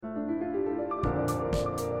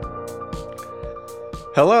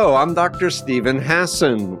Hello, I'm Dr. Stephen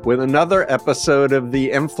Hassan with another episode of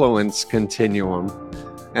the Influence Continuum.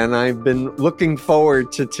 And I've been looking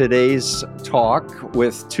forward to today's talk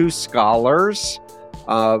with two scholars,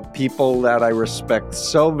 people that I respect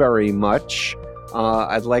so very much.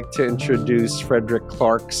 I'd like to introduce Frederick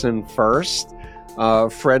Clarkson first.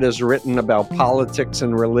 Fred has written about politics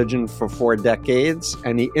and religion for 4 decades,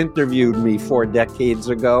 and he interviewed me 4 decades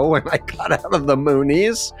ago when I got out of the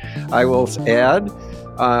Moonies, I will add.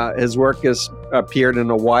 His work has appeared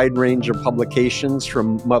in a wide range of publications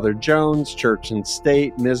from Mother Jones, Church and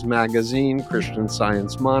State, Ms. Magazine, Christian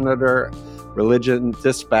Science Monitor, Religion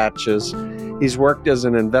Dispatches. He's worked as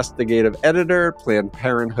an investigative editor, Planned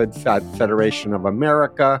Parenthood Federation of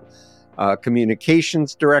America,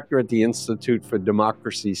 communications director at the Institute for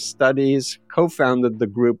Democracy Studies, co-founded the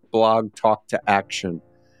group blog Talk to Action.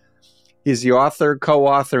 He's the author,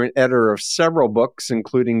 co-author, and editor of several books,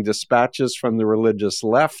 including Dispatches from the Religious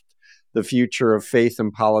Left, The Future of Faith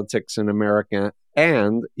and Politics in America,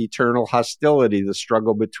 and Eternal Hostility, The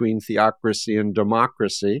Struggle Between Theocracy and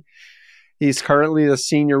Democracy. He's currently the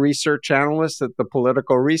senior research analyst at the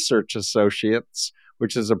Political Research Associates,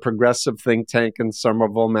 which is a progressive think tank in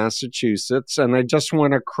Somerville, Massachusetts. And I just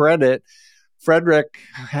want to credit Frederick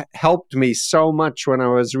helped me so much when I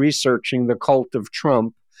was researching the cult of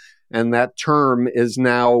Trump. And that term is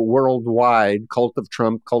now worldwide, cult of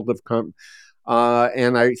Trump.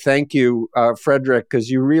 And I thank you, Frederick, because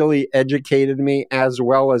you really educated me as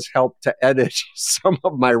well as helped to edit some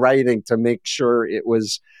of my writing to make sure it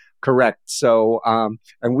was correct. So,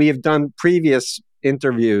 and we have done previous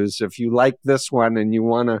interviews. If you like this one and you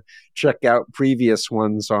want to check out previous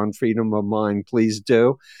ones on freedom of mind, please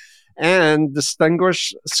do. And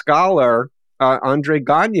distinguished scholar, André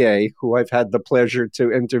Gagné, who I've had the pleasure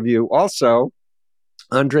to interview also.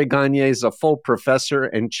 André Gagné is a full professor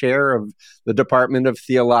and chair of the Department of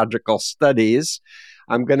Theological Studies.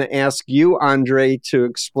 I'm going to ask you, André, to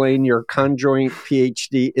explain your conjoint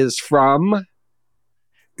PhD is from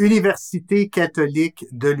Université Catholique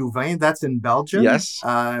de Louvain, that's in Belgium, yes,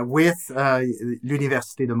 with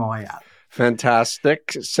l'Université de Montréal.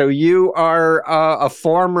 Fantastic. So you are a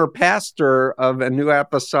former pastor of a New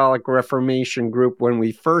Apostolic Reformation group when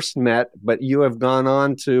we first met, but you have gone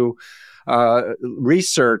on to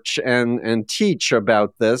research and teach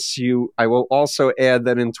about this. I will also add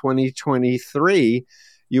that in 2023,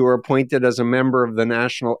 you were appointed as a member of the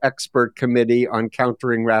National Expert Committee on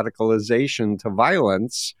Countering Radicalization to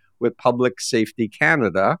Violence with Public Safety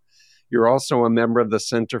Canada. You're also a member of the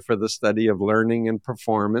Center for the Study of Learning and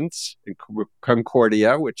Performance in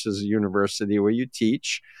Concordia, which is a university where you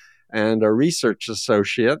teach, and a research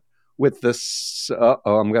associate with this.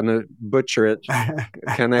 I'm going to butcher it.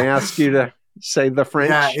 Can I ask you to say the French?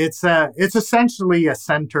 Yeah, it's essentially a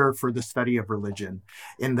center for the study of religion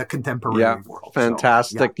in the contemporary world.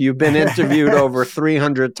 Fantastic. So, You've been interviewed over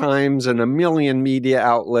 300 times in a million media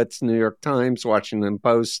outlets, New York Times, Washington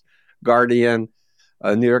Post, Guardian,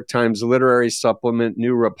 New York Times Literary Supplement,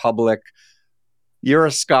 New Republic. You're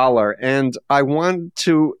a scholar, and I want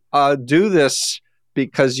to do this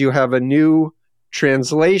because you have a new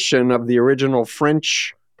translation of the original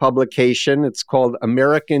French publication. It's called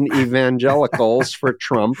American Evangelicals for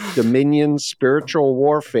Trump, Dominion, Spiritual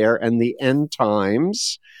Warfare, and the End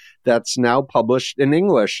Times. That's now published in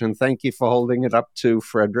English. And thank you for holding it up to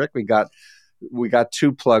Frederick. We got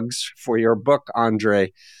 2 plugs for your book,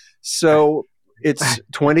 André. So it's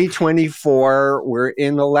 2024. We're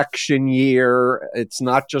in election year. It's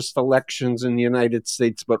not just elections in the United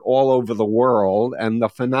States, but all over the world. And the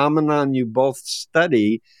phenomenon you both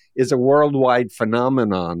study is a worldwide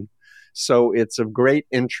phenomenon. So it's of great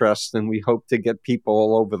interest, and we hope to get people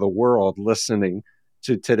all over the world listening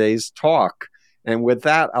to today's talk. And with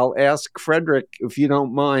that, I'll ask Frederick, if you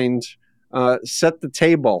don't mind, set the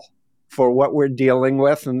table for what we're dealing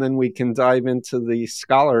with, and then we can dive into the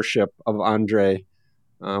scholarship of André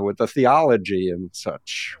with the theology and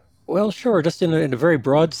such. Well, sure. Just in a very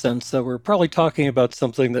broad sense, we're probably talking about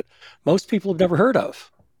something that most people have never heard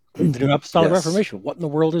of, the New Apostolic Reformation. What in the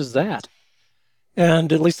world is that?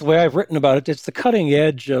 And at least the way I've written about it, it's the cutting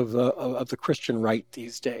edge of the Christian right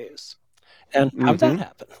these days. And how did that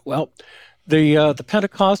happen? Well, the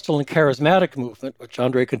Pentecostal and Charismatic movement, which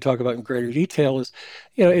André can talk about in greater detail,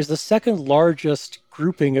 is the second largest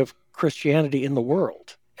grouping of Christianity in the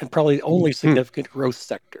world, and probably the only significant growth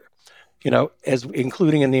sector, as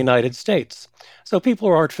including in the United States. So people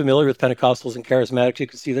who aren't familiar with Pentecostals and Charismatics, you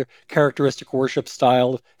can see their characteristic worship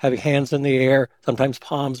style of having hands in the air, sometimes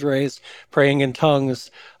palms raised, praying in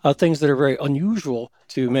tongues, things that are very unusual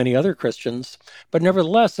to many other Christians, but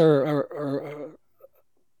nevertheless are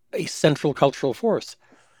a central cultural force.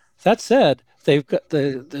 That said, they've got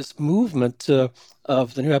this movement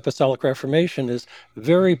of the New Apostolic Reformation is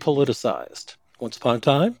very politicized. Once upon a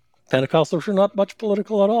time, Pentecostals were not much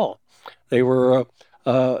political at all. They were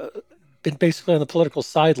been basically on the political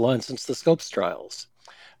sideline since the Scopes trials.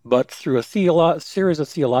 But through a series of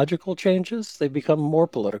theological changes, they become more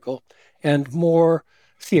political and more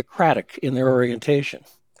theocratic in their orientation.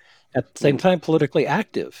 At the same time, politically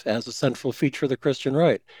active as a central feature of the Christian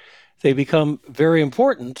right. They become very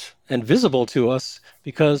important and visible to us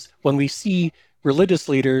because when we see religious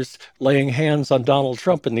leaders laying hands on Donald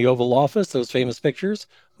Trump in the Oval Office, those famous pictures,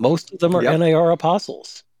 most of them are NAR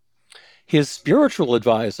apostles. His spiritual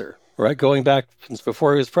advisor, right, going back since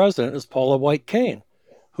before he was president, is Paula White Cain,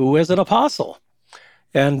 who is an apostle.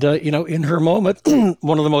 And, in her moment,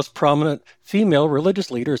 one of the most prominent female religious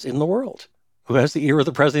leaders in the world, who has the ear of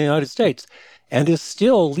the President of the United States, and is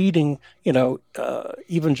still leading,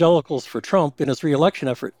 evangelicals for Trump in his reelection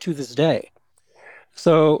effort to this day.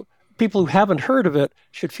 So people who haven't heard of it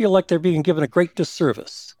should feel like they're being given a great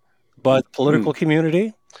disservice by the political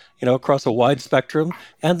community, across a wide spectrum,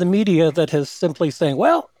 and the media that has simply saying,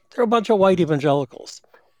 well, they're a bunch of white evangelicals.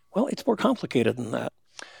 Well, it's more complicated than that.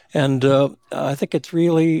 And I think it's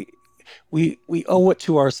really, we owe it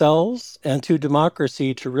to ourselves and to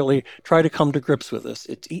democracy to really try to come to grips with this.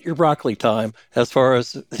 It's eat your broccoli time as far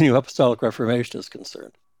as the New Apostolic Reformation is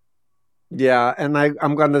concerned. Yeah, and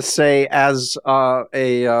I'm going to say, as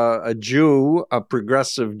a Jew, a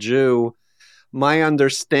progressive Jew, my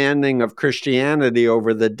understanding of Christianity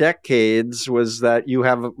over the decades was that you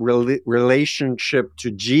have a relationship to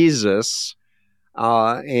Jesus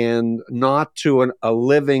and not to a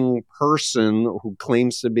living person who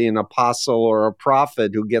claims to be an apostle or a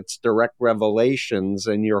prophet who gets direct revelations,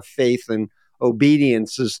 and your faith and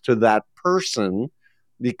obedience is to that person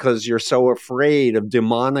because you're so afraid of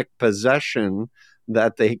demonic possession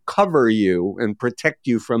that they cover you and protect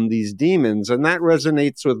you from these demons. And that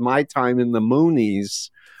resonates with my time in the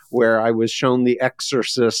Moonies, where I was shown The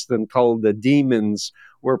Exorcist and told the demons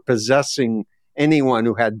were possessing anyone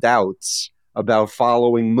who had doubts about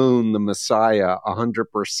following Moon, the Messiah,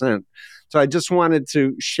 100%. So I just wanted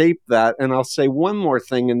to shape that. And I'll say one more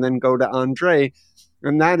thing and then go to André.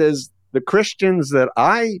 And that is, the Christians that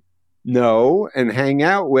I know and hang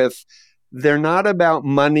out with, they're not about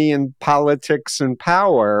money and politics and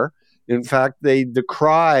power. In fact, they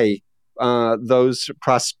decry those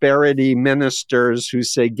prosperity ministers who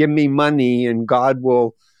say, give me money and God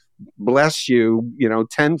will bless you,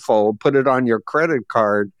 tenfold, put it on your credit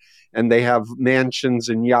card. And they have mansions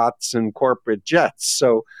and yachts and corporate jets.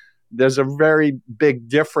 So there's a very big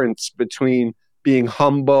difference between being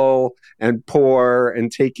humble and poor and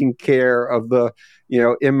taking care of the,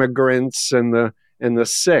 immigrants and the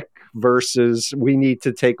sick versus we need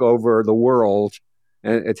to take over the world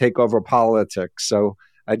and take over politics. So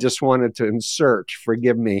I just wanted to insert,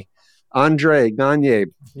 forgive me. André, Gagné,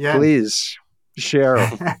 please share.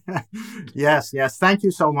 Yes. Thank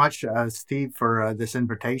you so much, Steve, for this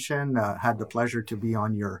invitation. Had the pleasure to be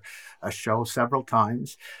on your show several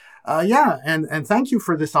times. And thank you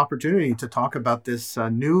for this opportunity to talk about this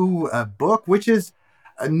new book, which is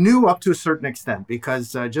new up to a certain extent,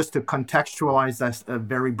 because just to contextualize that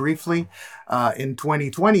very briefly, in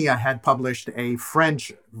 2020, I had published a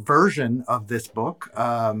French version of this book,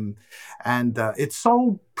 and it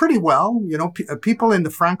sold pretty well. People in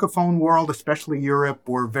the Francophone world, especially Europe,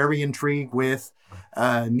 were very intrigued with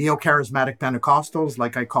neo-charismatic Pentecostals,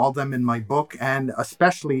 like I call them in my book, and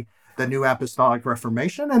especially the New Apostolic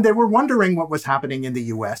Reformation, and they were wondering what was happening in the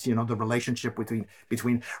U.S., the relationship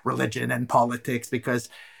between religion and politics, because,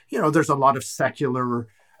 there's a lot of secular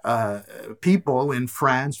people in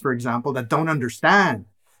France, for example, that don't understand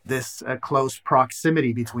this close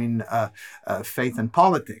proximity between faith and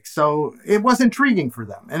politics. So it was intriguing for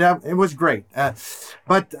them, and it was great.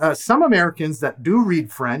 But some Americans that do read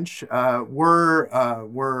French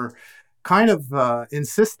were kind of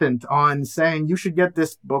insistent on saying you should get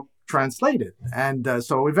this book translated. And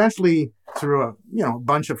so eventually, through a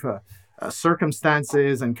bunch of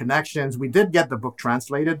circumstances and connections, we did get the book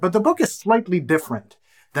translated. But the book is slightly different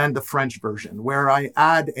than the French version, where I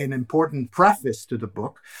add an important preface to the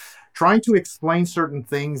book, trying to explain certain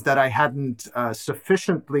things that I hadn't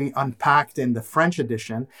sufficiently unpacked in the French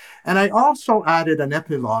edition. And I also added an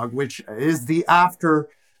epilogue, which is the after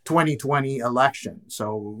 2020 election.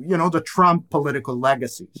 So, the Trump political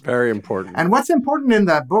legacies. Very important. And what's important in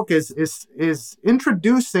that book is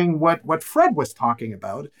introducing what Fred was talking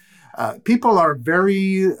about. People are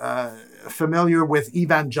very familiar with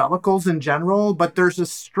evangelicals in general, but there's a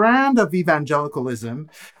strand of evangelicalism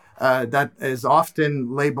that is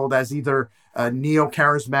often labeled as either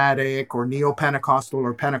neo-charismatic or neo-Pentecostal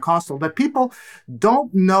or Pentecostal, that people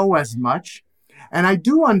don't know as much. And I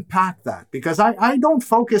do unpack that because I don't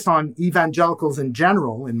focus on evangelicals in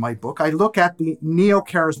general in my book. I look at the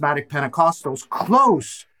neo-charismatic Pentecostals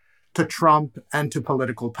close to Trump and to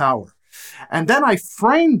political power. And then I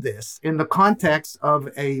frame this in the context of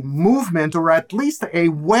a movement, or at least a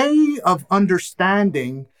way of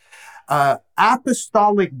understanding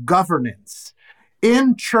apostolic governance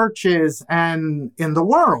in churches and in the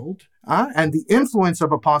world, and the influence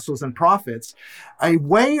of apostles and prophets, a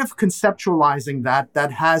way of conceptualizing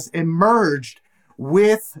that has emerged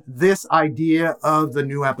with this idea of the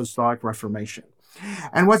New Apostolic Reformation.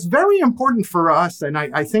 And what's very important for us, and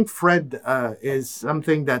I think Fred is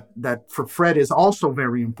something that for Fred is also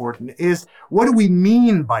very important, is what do we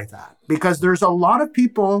mean by that? Because there's a lot of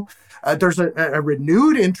people, there's a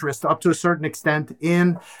renewed interest up to a certain extent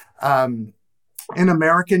in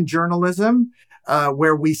American journalism,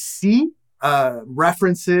 where we see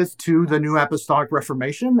references to the New Apostolic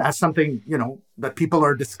Reformation as something, that people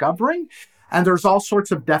are discovering. And there's all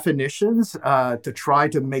sorts of definitions to try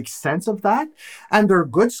to make sense of that. And there are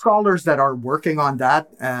good scholars that are working on that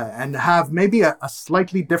and have maybe a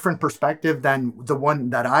slightly different perspective than the one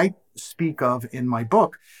that I speak of in my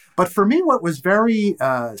book. But for me, what was very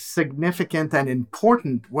significant and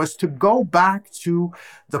important was to go back to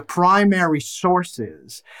the primary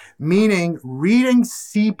sources, meaning reading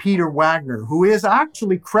C. Peter Wagner, who is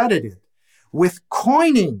actually credited with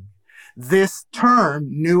coining this term,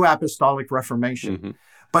 New Apostolic Reformation. Mm-hmm.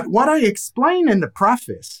 But what I explain in the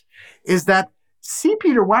preface is that C.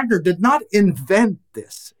 Peter Wagner did not invent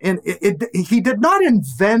this. And he did not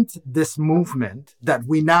invent this movement that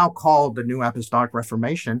we now call the New Apostolic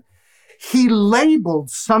Reformation. He labeled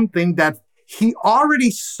something that he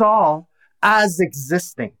already saw as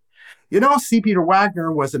existing. C. Peter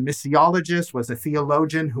Wagner was a missiologist, was a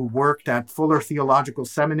theologian who worked at Fuller Theological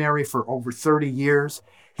Seminary for over 30 years.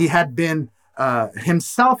 He had been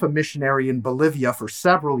himself a missionary in Bolivia for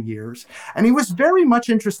several years, and he was very much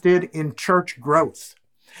interested in church growth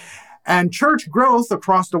and church growth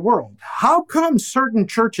across the world. How come certain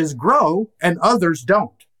churches grow and others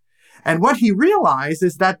don't? And what he realized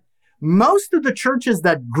is that most of the churches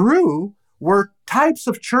that grew were types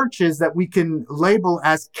of churches that we can label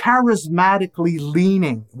as charismatically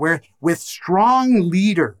leaning, with strong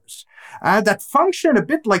leaders that function a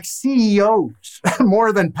bit like CEOs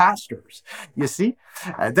more than pastors. You see,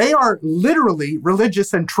 they are literally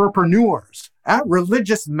religious entrepreneurs,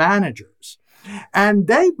 religious managers, and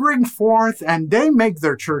they bring forth and they make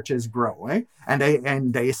their churches grow, and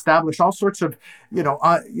they establish all sorts of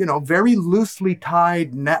very loosely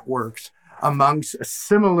tied networks amongst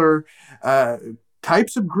similar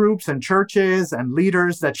types of groups and churches and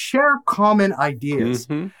leaders that share common ideas.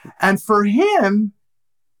 Mm-hmm. And for him,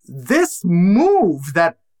 this move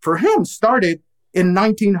that for him started in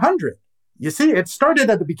 1900. You see, it started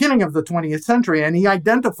at the beginning of the 20th century, and he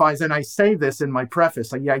identifies, and I say this in my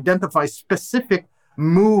preface, he identifies specific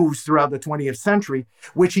moves throughout the 20th century,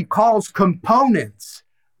 which he calls components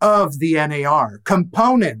of the NAR,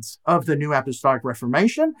 components of the New Apostolic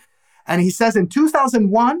Reformation. And he says in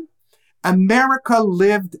 2001, America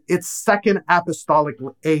lived its second apostolic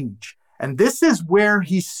age. And this is where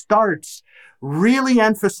he starts really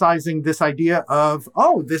emphasizing this idea of,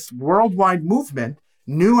 this worldwide movement,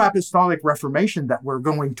 New Apostolic Reformation that we're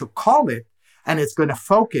going to call it, and it's going to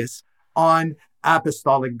focus on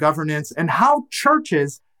apostolic governance and how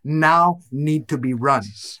churches now need to be run.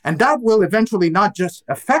 And that will eventually not just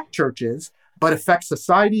affect churches, but affect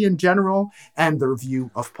society in general and their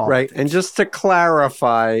view of politics. Right. And just to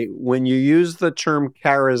clarify, when you use the term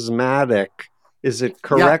charismatic, is it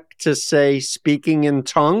correct to say speaking in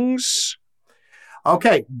tongues?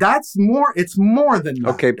 Okay, it's more than that.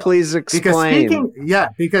 Okay, please explain.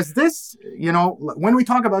 Because this, when we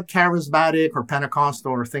talk about charismatic or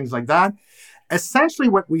Pentecostal or things like that, essentially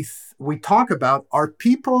what we talk about are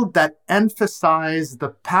people that emphasize the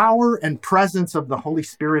power and presence of the Holy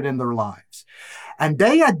Spirit in their lives. And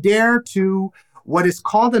they adhere to what is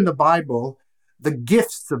called in the Bible the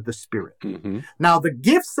gifts of the Spirit. Mm-hmm. Now, the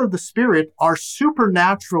gifts of the Spirit are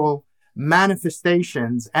supernatural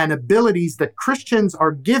manifestations and abilities that Christians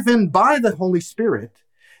are given by the Holy Spirit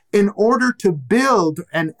in order to build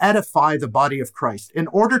and edify the body of Christ, in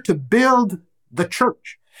order to build the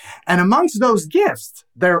church. And amongst those gifts,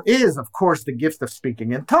 there is, of course, the gift of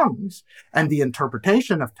speaking in tongues and the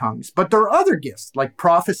interpretation of tongues. But there are other gifts like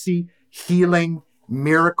prophecy, healing,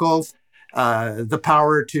 miracles, the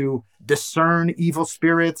power to discern evil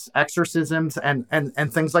spirits, exorcisms,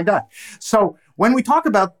 and things like that. So when we talk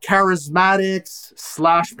about charismatics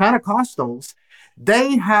 / Pentecostals,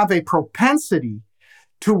 they have a propensity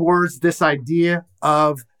towards this idea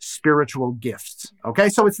of spiritual gifts. Okay,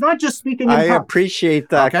 so it's not just speaking in tongues. I appreciate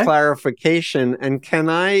that clarification. And can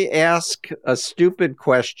I ask a stupid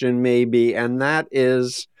question maybe, and that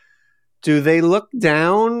is, do they look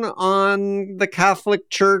down on the Catholic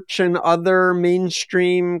Church and other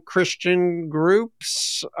mainstream Christian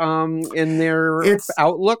groups in their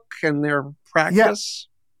outlook and their practice?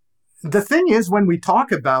 Yeah. The thing is, when we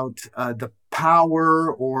talk about the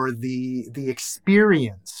power or the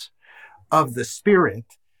experience of the Spirit,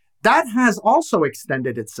 that has also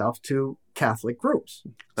extended itself to Catholic groups.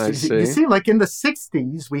 I see. You see, like in the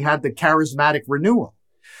 60s, we had the charismatic renewal.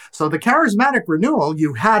 So the charismatic renewal,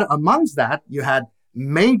 you had amongst that, you had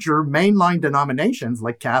major mainline denominations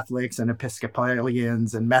like Catholics and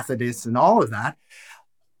Episcopalians and Methodists and all of that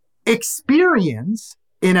experience,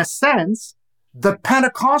 in a sense, the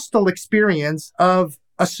Pentecostal experience of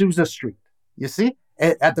Azusa Street. You see,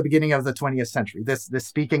 at the beginning of the 20th century, this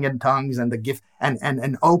speaking in tongues and the gift and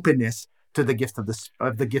an openness to the gift of the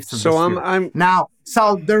gifts of the Spirit.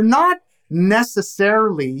 So they're not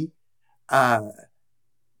necessarily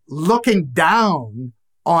looking down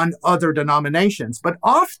on other denominations, but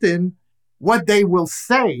often what they will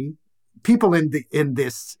say, people in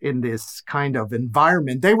this kind of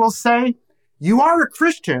environment, they will say, "You are a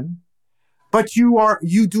Christian, but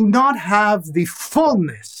you do not have the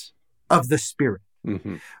fullness of the Spirit."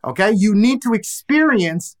 Mm-hmm. Okay, you need to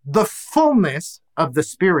experience the fullness of the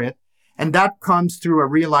Spirit, and that comes through a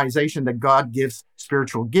realization that God gives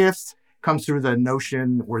spiritual gifts, comes through the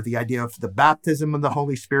notion or the idea of the baptism of the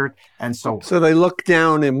Holy Spirit, and so on. So they look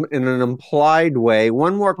down in an implied way.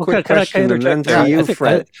 One more quick question, and then to you,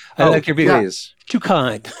 Fred. I think you're being too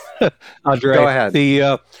kind, André. Go ahead.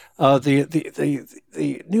 The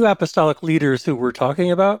new apostolic leaders who we're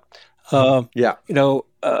talking about, I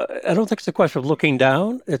don't think it's a question of looking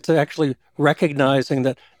down. It's actually recognizing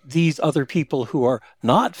that these other people who are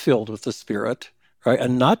not filled with the Spirit, right,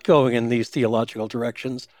 and not going in these theological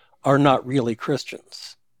directions are not really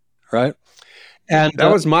Christians, right? And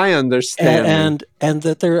that was my understanding. And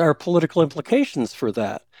that there are political implications for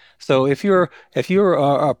that. So if you're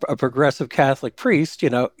a progressive Catholic priest,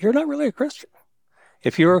 you're not really a Christian.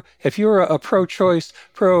 If you're a pro-choice,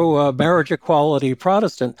 pro-marriage equality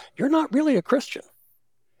Protestant, you're not really a Christian.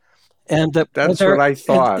 And that's what I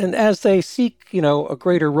thought. And as they seek, a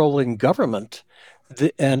greater role in government, you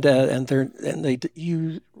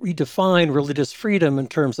redefine religious freedom in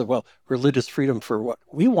terms of, religious freedom for what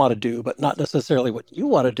we want to do, but not necessarily what you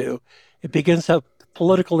want to do. It begins to have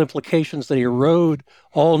political implications that erode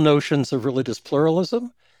all notions of religious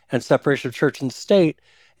pluralism and separation of church and state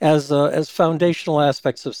as foundational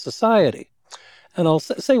aspects of society. And I'll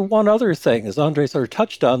say one other thing, as André sort of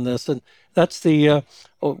touched on this, and that's when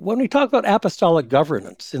we talk about apostolic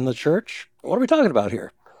governance in the church, what are we talking about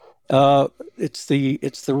here? It's the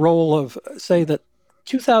role of, say, that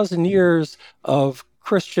 2,000 years of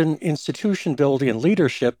Christian institution building and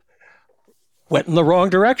leadership went in the wrong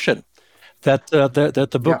direction. That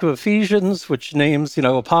the book of Ephesians, which names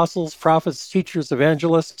apostles, prophets, teachers,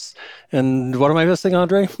 evangelists, and what am I missing,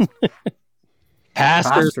 André?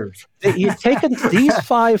 Pastors. You've taken these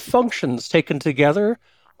 5 functions taken together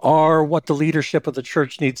are what the leadership of the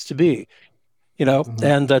church needs to be,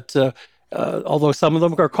 and that. Although some of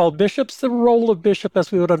them are called bishops, the role of bishop,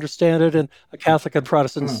 as we would understand it in a Catholic and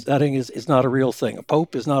Protestant setting, is not a real thing. A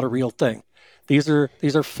pope is not a real thing. These are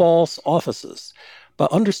false offices.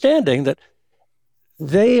 But understanding that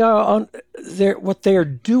what they are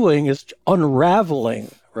doing is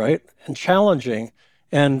unraveling, right, and challenging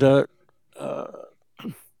and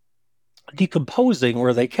decomposing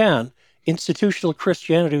where they can institutional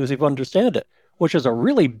Christianity as we understand it, which is a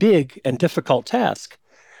really big and difficult task.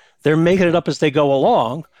 They're making it up as they go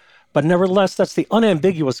along, but nevertheless, that's the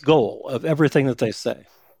unambiguous goal of everything that they say.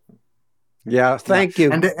 Yeah, thank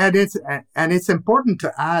you. And it's important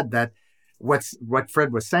to add that what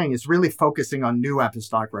Fred was saying is really focusing on New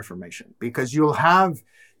Apostolic Reformation, because you'll have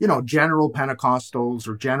general Pentecostals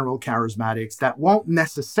or general Charismatics that won't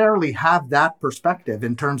necessarily have that perspective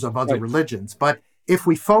in terms of other religions. But if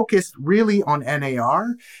we focus really on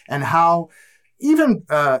NAR and how even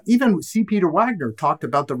C. Peter Wagner talked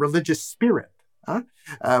about the religious spirit,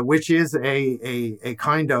 which is a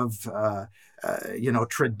kind of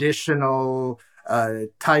traditional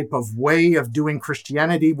type of way of doing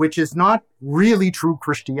Christianity, which is not really true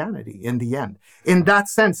Christianity in the end. In that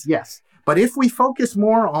sense, yes. But if we focus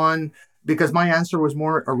more on because my answer was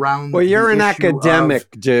more around. Well, you're an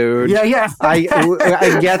academic, dude. Yeah. I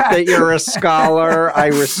get that you're a scholar. I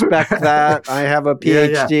respect that. I have a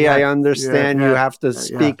PhD. I understand you have to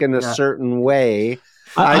speak in a certain way.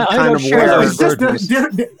 I kind of wear it's just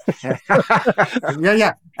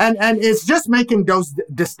and it's just making those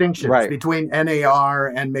distinctions between NAR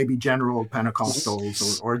and maybe general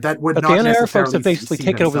Pentecostals, or that would but not. The NAR necessarily folks have basically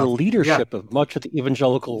taken over the leadership of much of the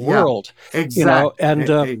evangelical world.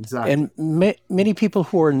 Exactly. And many people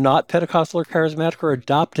who are not Pentecostal or charismatic are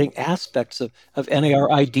adopting aspects of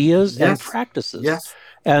NAR ideas and practices.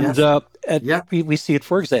 And we see it,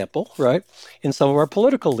 for example, right, in some of our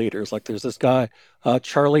political leaders. Like there's this guy,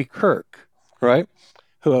 Charlie Kirk, right,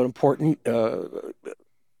 who an important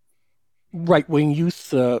right-wing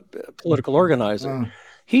youth political organizer.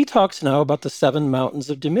 He talks now about the 7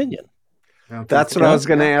 mountains of dominion. That's what I was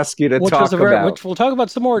going to ask you to talk about. Which we'll talk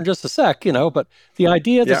about some more in just a sec, but the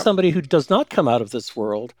idea that somebody who does not come out of this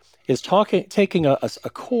world is taking a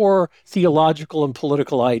core theological and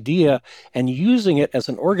political idea and using it as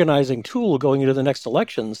an organizing tool going into the next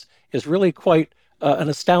elections is really quite an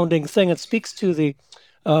astounding thing. It speaks to the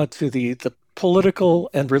political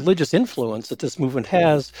and religious influence that this movement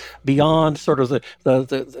has beyond sort of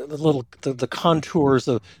the contours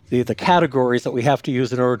of the categories that we have to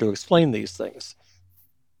use in order to explain these things.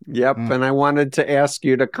 Yep, and I wanted to ask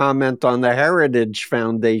you to comment on the Heritage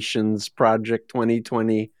Foundation's Project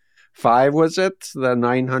 2025, was it? The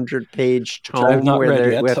 900-page tome I've not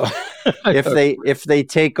read yet, so. if they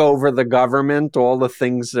take over the government, all the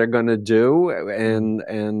things they're going to do,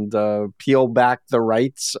 and peel back the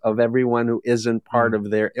rights of everyone who isn't part of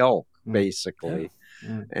their ilk, basically.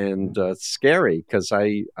 And it's scary because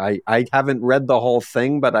I haven't read the whole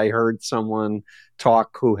thing, but I heard someone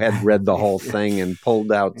talk who had read the whole thing and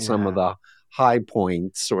pulled out some of the high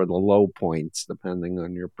points or the low points, depending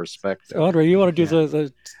on your perspective. So, André, you want to do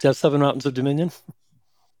the 7 Mountains of Dominion?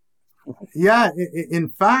 Yeah, in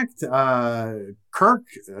fact, Kirk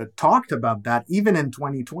talked about that even in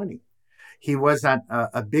 2020. He was at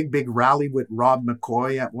a big rally with Rob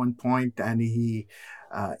McCoy at one point, and he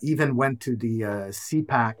even went to the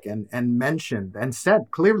CPAC and mentioned and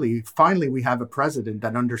said clearly, finally, we have a president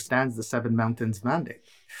that understands the 7 Mountains mandate.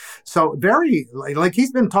 So very, like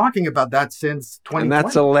he's been talking about that since 2020. And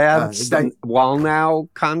that's a Lance Wallnau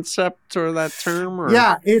concept, or that term? Or?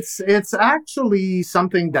 Yeah, it's actually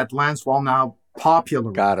something that Lance Wallnau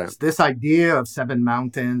popularized. Got it. This idea of 7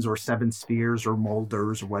 mountains or 7 spheres or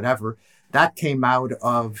molders or whatever, that came out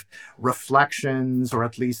of reflections, or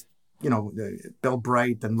at least, Bill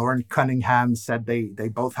Bright and Lauren Cunningham said they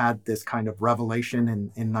both had this kind of revelation in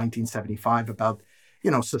 1975 about,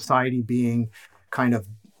 society being kind of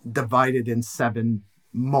divided in 7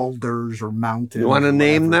 molders or mountains. You want to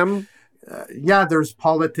name them? There's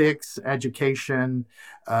politics, education,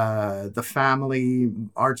 the family,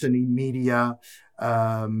 arts and media,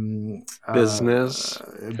 business.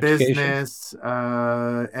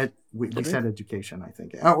 We said education, I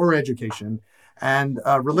think, or education, and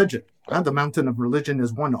religion. The mountain of religion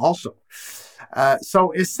is one also.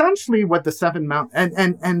 So essentially what the 7 mountains,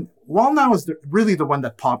 and Wallnau is really the one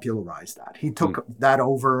that popularized that. He took that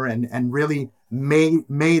over and really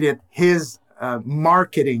made it his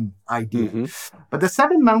marketing idea. But the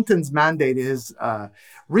 7 mountains mandate is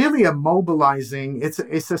really a mobilizing,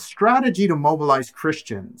 it's a strategy to mobilize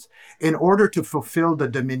Christians in order to fulfill the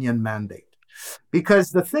dominion mandate.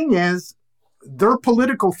 Because the thing is, their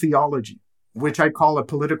political theology, which I call a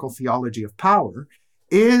political theology of power,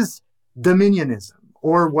 is dominionism,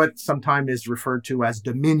 or what sometimes is referred to as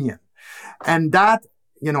dominion. And that,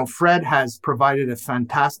 Fred has provided a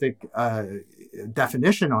fantastic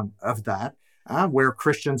definition of that, where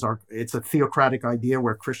Christians it's a theocratic idea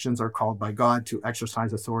where Christians are called by God to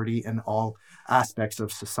exercise authority in all aspects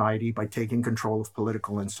of society by taking control of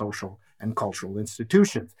political and social and cultural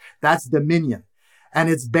institutions. That's dominion. And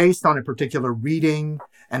it's based on a particular reading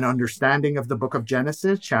and understanding of the book of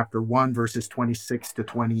Genesis, chapter 1, verses 26 to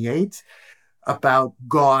 28, about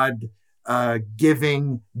God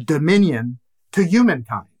giving dominion to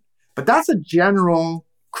humankind. But that's a general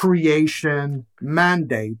creation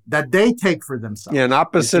mandate that they take for themselves. Yeah, and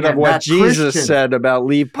opposite of what Jesus said about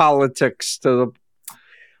leave politics to the...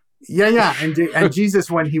 Yeah. And Jesus,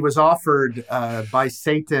 when he was offered by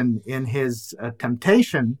Satan in his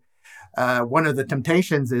temptation, one of the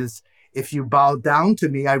temptations is, if you bow down to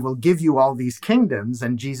me, I will give you all these kingdoms.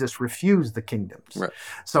 And Jesus refused the kingdoms. Right.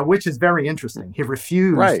 So, which is very interesting. He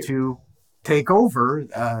refused to take over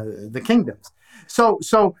the kingdoms.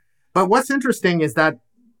 But what's interesting is that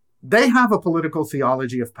they have a political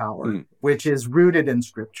theology of power, which is rooted in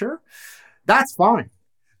scripture. That's fine.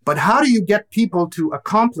 But how do you get people to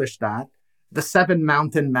accomplish that? The Seven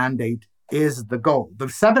Mountain Mandate is the goal. The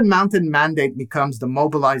Seven Mountain Mandate becomes the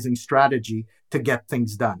mobilizing strategy to get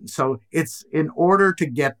things done. So it's in order to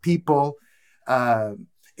get people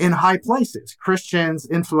in high places, Christians,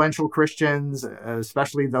 influential Christians,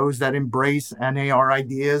 especially those that embrace NAR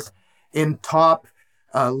ideas, in top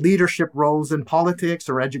leadership roles in politics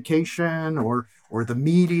or education or the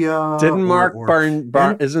media. Didn't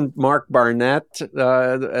isn't Mark Barnett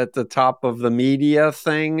at the top of the media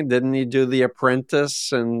thing? Didn't he do The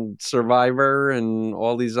Apprentice and Survivor and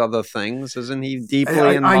all these other things? Isn't he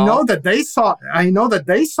deeply involved? I know that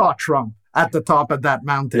they saw Trump at the top of that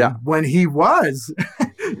mountain when he was,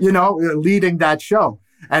 leading that show.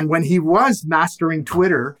 And when he was mastering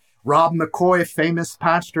Twitter, Rob McCoy, famous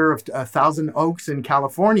pastor of Thousand Oaks in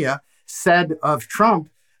California, said of Trump,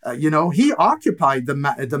 he occupied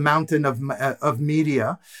the mountain of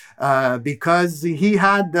media because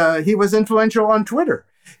he was influential on Twitter.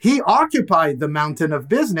 He occupied the mountain of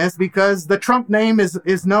business because the Trump name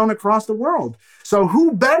is known across the world. So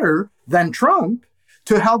who better than Trump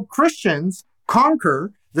to help Christians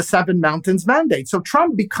conquer the Seven Mountains Mandate? So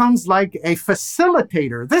Trump becomes like a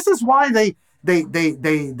facilitator. This is why they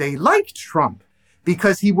liked Trump,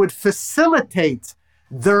 because he would facilitate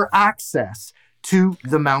their access to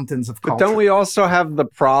the mountains of culture. But don't we also have the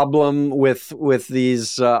problem with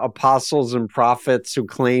these apostles and prophets who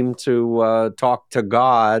claim to talk to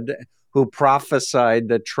God, who prophesied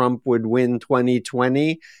that Trump would win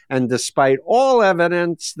 2020, and despite all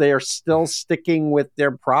evidence, they are still sticking with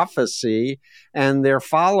their prophecy, and their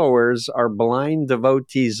followers are blind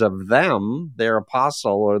devotees of them, their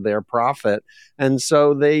apostle or their prophet, and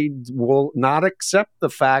so they will not accept the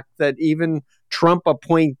fact that even Trump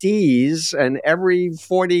appointees and every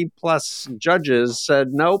 40-plus judges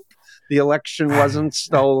said, nope, the election wasn't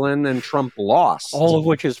stolen and Trump lost. All of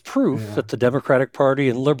which is proof that the Democratic Party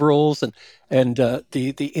and liberals and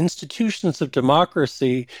the institutions of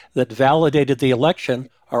democracy that validated the election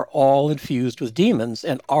are all infused with demons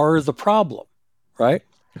and are the problem, right?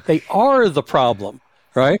 They are the problem,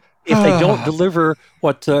 right? If they don't deliver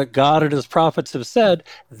what God and his prophets have said,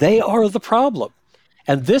 they are the problem.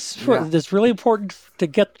 And this is really important to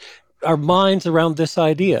get our minds around this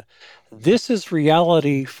idea. This is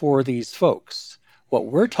reality for these folks. What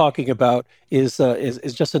we're talking about is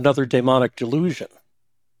just another demonic delusion.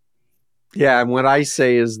 Yeah, and what I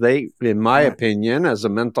say is in my opinion, as a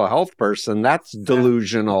mental health person, that's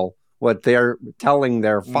delusional, what they're telling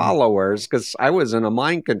their followers, because I was in a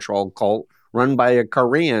mind control cult run by a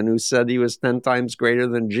Korean who said he was 10 times greater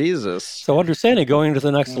than Jesus. So understanding going into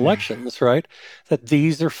the next elections, right, that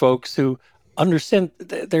these are folks who understand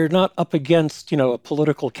they're not up against, a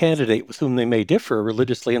political candidate with whom they may differ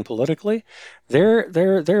religiously and politically.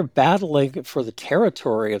 They're battling for the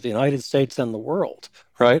territory of the United States and the world,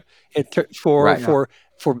 right? For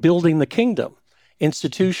building the kingdom.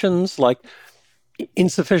 Institutions like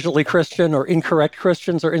insufficiently Christian or incorrect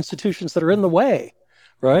Christians are institutions that are in the way,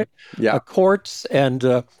 right? Yeah. Courts and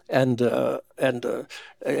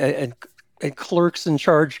clerks in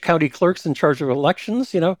charge, county clerks in charge of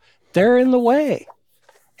elections, they're in the way,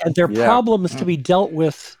 and their problems to be dealt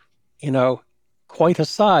with, quite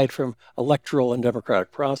aside from electoral and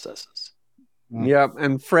democratic processes. Yeah,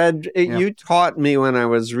 and Fred, you taught me when I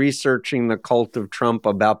was researching the cult of Trump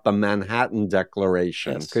about the Manhattan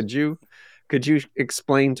Declaration. Yes. Could you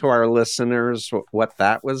explain to our listeners what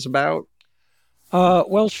that was about?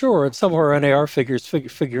 Well, sure. And some of our NAR figures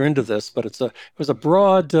figure into this, but it was a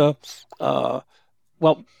broad.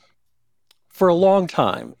 For a long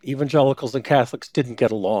time, evangelicals and Catholics didn't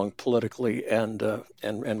get along politically and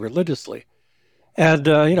religiously, and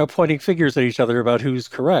pointing fingers at each other about who's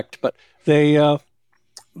correct. But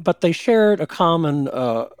they shared a common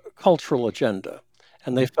cultural agenda,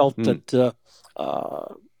 and they felt that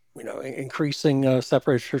increasing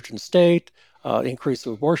separation of church and state, increase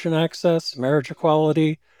of abortion access, marriage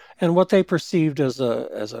equality, and what they perceived as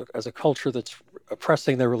a culture that's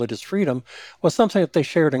oppressing their religious freedom was something that they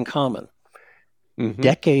shared in common. Mm-hmm.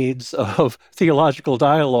 Decades of theological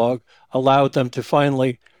dialogue allowed them to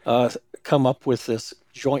finally come up with this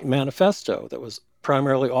joint manifesto that was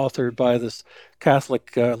primarily authored by this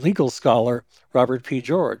Catholic legal scholar, Robert P.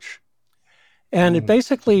 George. And it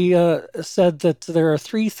basically said that there are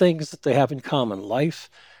three things that they have in common: life,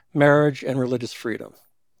 marriage, and religious freedom.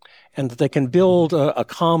 And that they can build a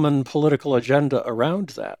common political agenda around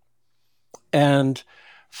that. And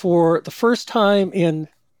for the first time in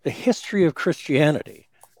the history of Christianity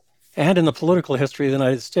and in the political history of the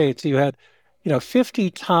United States, you had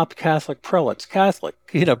 50 top Catholic prelates,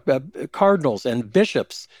 cardinals and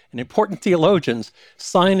bishops and important theologians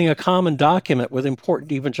signing a common document with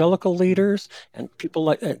important evangelical leaders and people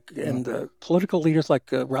like political leaders like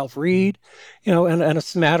Ralph Reed, and a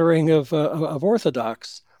smattering of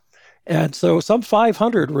Orthodox. And so some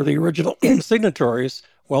 500 were the original signatories,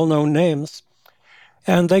 well-known names,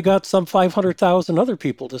 and they got some 500,000 other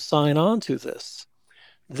people to sign on to this.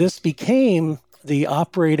 This became the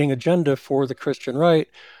operating agenda for the Christian right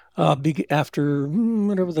after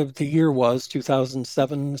whatever the year was,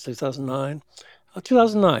 2007, 2009,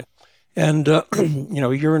 2009, and a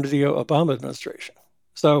year into the Obama administration.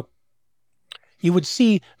 So you would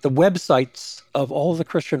see the websites of all the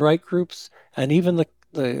Christian right groups and even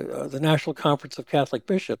the National Conference of Catholic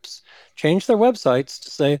Bishops change their websites to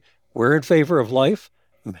say we're in favor of life,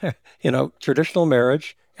 traditional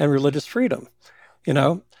marriage, and religious freedom.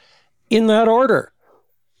 In that order.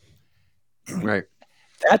 Right.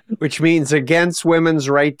 Which means against women's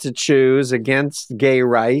right to choose, against gay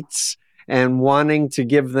rights, and wanting to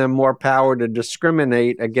give them more power to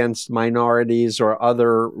discriminate against minorities or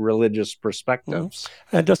other religious perspectives.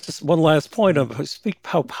 Mm-hmm. And just one last point of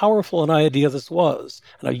how powerful an idea this was,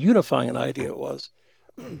 and how unifying an idea it was.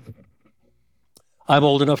 I'm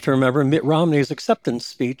old enough to remember Mitt Romney's acceptance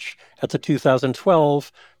speech at the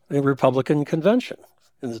 2012 Republican convention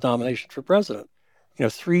in his nomination for president.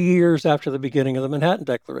 3 years after the beginning of the Manhattan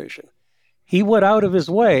Declaration, he went out of his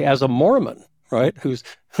way as a Mormon, right, whose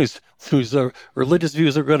religious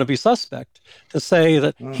views are going to be suspect, to say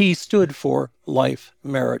that he stood for life,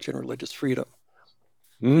 marriage, and religious freedom.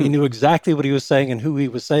 He knew exactly what he was saying and who he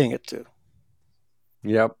was saying it to.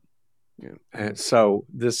 Yep. And so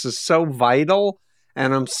this is so vital,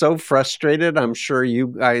 and I'm so frustrated. I'm sure you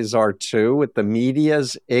guys are too, with the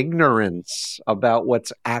media's ignorance about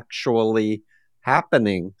what's actually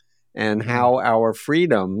happening and how our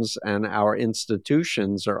freedoms and our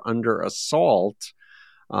institutions are under assault.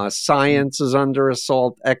 Science is under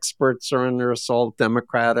assault. Experts are under assault.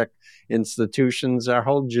 Democratic institutions, our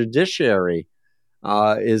whole judiciary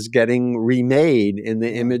is getting remade in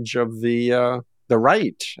the image of the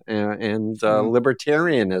right and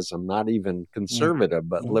libertarianism, not even conservative,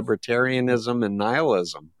 but libertarianism and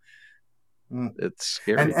nihilism. It's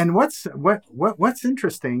scary. And what's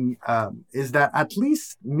interesting is that at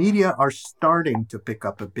least media are starting to pick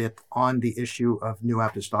up a bit on the issue of New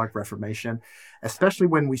Apostolic Reformation, especially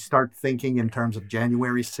when we start thinking in terms of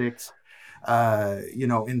January 6th,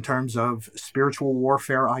 in terms of spiritual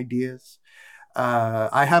warfare ideas.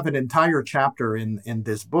 I have an entire chapter in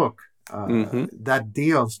this book that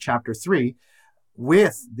deals, chapter 3,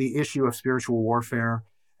 with the issue of spiritual warfare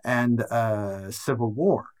and civil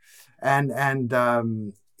war. And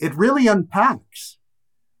it really unpacks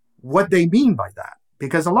what they mean by that.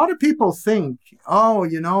 Because a lot of people think,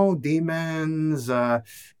 demons,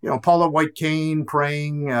 Paula White Cain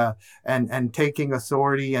praying and taking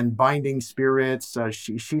authority and binding spirits.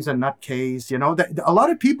 She's a nutcase. A lot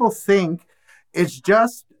of people think it's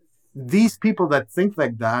just these people that think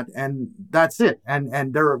like that, and that's it.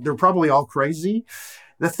 And they're probably all crazy.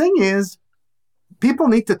 The thing is, people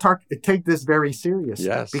need to take this very seriously,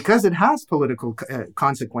 because it has political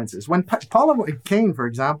consequences. When Paula White Cain, for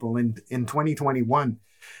example, in 2021,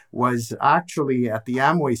 was actually at the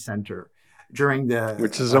Amway Center during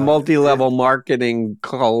which is a multi-level marketing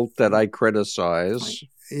cult that I criticize.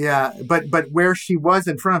 Yeah, but where she was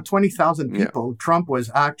in front of 20,000 people, Trump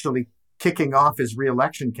was actually kicking off his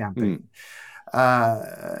re-election campaign.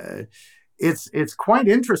 It's quite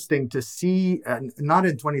interesting to see, not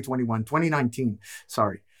in 2019,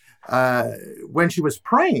 when she was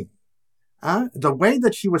praying, the way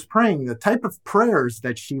that she was praying, the type of prayers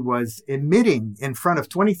that she was emitting in front of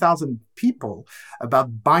 20,000 people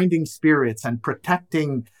about binding spirits and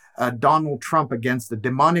protecting Donald Trump against the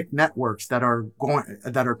demonic networks that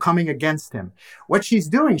are coming against him. What she's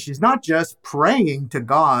doing, she's not just praying to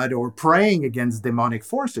God or praying against demonic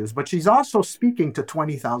forces, but she's also speaking to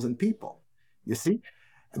 20,000 people. You see,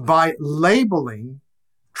 by labeling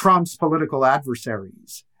Trump's political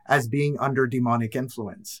adversaries as being under demonic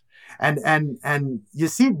influence. And you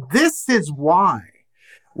see, this is why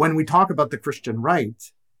when we talk about the Christian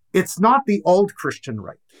right, it's not the old Christian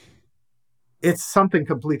right. It's something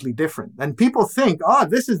completely different. And people think,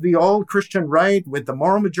 this is the old Christian right with the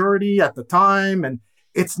moral majority at the time. And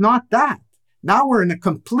it's not that. Now we're in a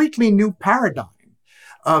completely new paradigm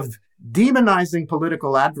of demonizing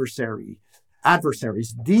political adversaries,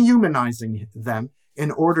 dehumanizing them in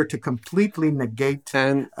order to completely negate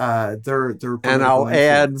their political and I'll influence.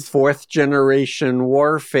 add fourth generation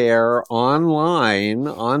warfare online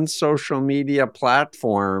on social media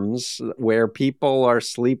platforms where people are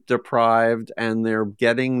sleep deprived and they're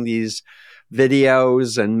getting these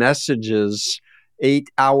videos and messages 8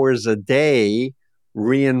 hours a day,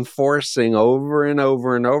 reinforcing over and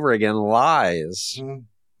over and over again lies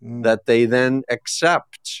that they then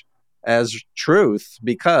accept as truth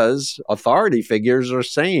because authority figures are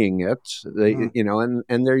saying it. They,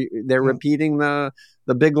 and they're repeating the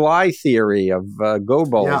big lie theory of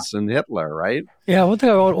Goebbels and Hitler, right? Yeah, one thing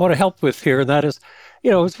I want to help with here, and that is,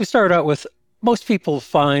 as we started out with, most people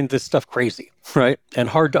find this stuff crazy, right? And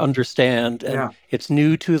hard to understand, and it's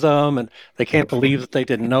new to them, and they can't believe that they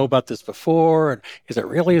didn't know about this before. And is it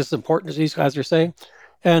really as important as these guys are saying?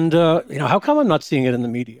 And, how come I'm not seeing it in the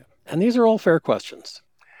media? And these are all fair questions.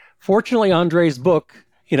 Fortunately, André's book,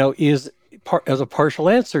 is as a partial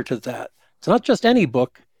answer to that. It's not just any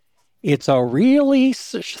book. It's a really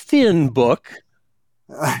thin book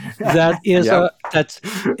that is that's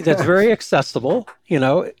very accessible.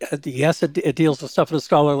 Yes, it deals with stuff in a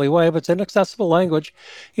scholarly way, but it's in accessible language,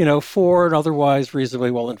 for an otherwise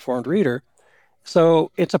reasonably well-informed reader.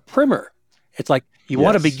 So it's a primer. It's like you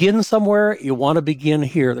want to begin somewhere. You want to begin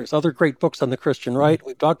here. There's other great books on the Christian right.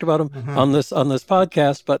 We've talked about them on this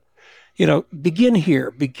podcast, but begin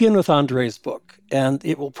here. Begin with André's book, and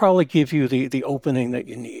it will probably give you the opening that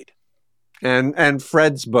you need. And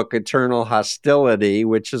Fred's book, Eternal Hostility,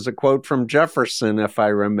 which is a quote from Jefferson, if I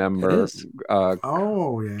remember.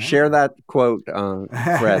 Share that quote,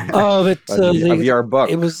 Fred, of your book.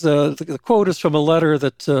 It was the quote is from a letter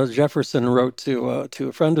that Jefferson wrote to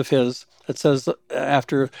a friend of his that says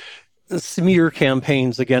after the smear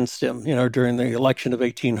campaigns against him, during the election of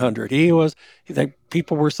 1800,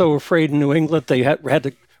 people were so afraid in New England they had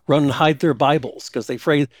to run and hide their Bibles because they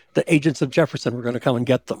afraid the agents of Jefferson were going to come and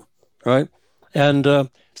get them. Right. And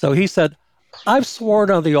so he said, I've sworn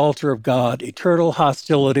on the altar of God eternal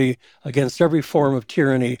hostility against every form of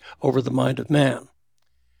tyranny over the mind of man.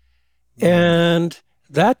 And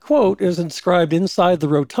that quote is inscribed inside the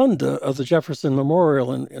rotunda of the Jefferson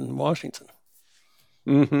Memorial in Washington.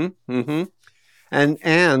 And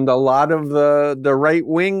a lot of the right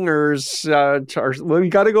wingers we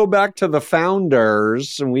got to go back to the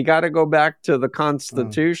founders and we got to go back to the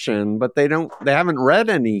Constitution, but they haven't read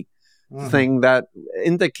anything that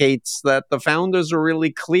indicates that the founders are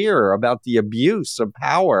really clear about the abuse of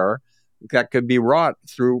power that could be wrought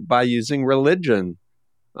by using religion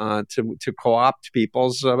to co-opt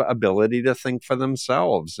people's ability to think for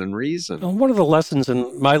themselves and reason. Well, one of the lessons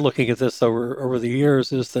in my looking at this over the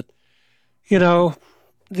years is that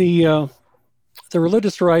the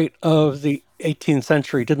religious right of the 18th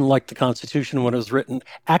century didn't like the Constitution when it was written,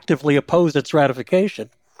 actively opposed its ratification,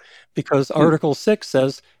 because Article 6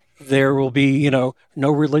 says there will be, no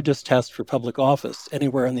religious test for public office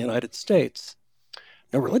anywhere in the United States.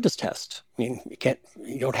 No religious test. I mean,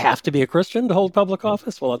 you don't have to be a Christian to hold public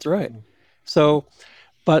office. Well, that's right. So,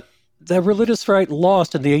 but the religious right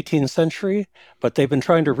lost in the 18th century, but they've been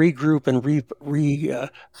trying to regroup and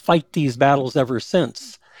fight these battles ever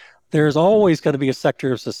since. There's always going to be a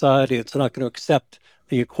sector of society that's not going to accept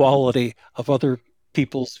the equality of other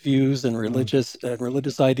people's views and religious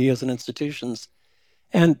ideas and institutions.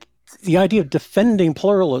 And the idea of defending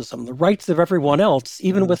pluralism, the rights of everyone else,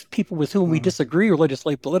 even with people with whom we disagree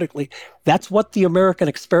religiously, politically, that's what the American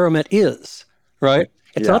experiment is, right?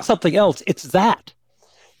 It's not something else. It's that.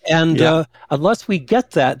 And unless we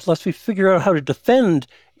get that, unless we figure out how to defend,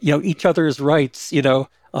 each other's rights,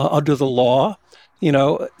 under the law,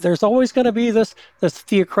 there's always going to be this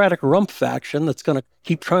theocratic rump faction that's going to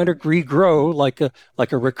keep trying to regrow like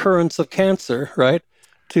a recurrence of cancer, right?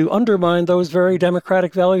 To undermine those very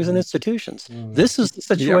democratic values and institutions. This is the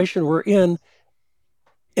situation we're in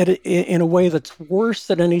a way that's worse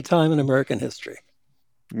than any time in American history.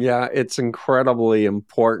 Yeah, it's incredibly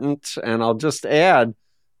important. And I'll just add,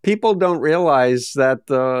 people don't realize that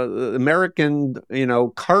the American,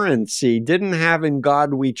 currency didn't have "In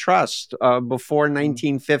God We Trust" before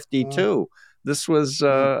 1952. This was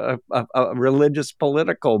a religious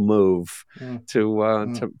political move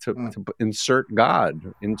to insert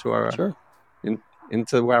God into our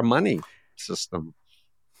into our money system.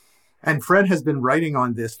 And Fred has been writing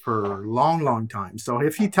on this for a long, long time. So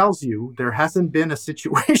if he tells you there hasn't been a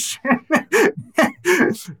situation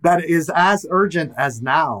that is as urgent as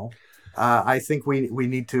now, I think we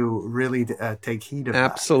need to really take heed of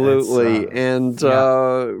Absolutely. that. And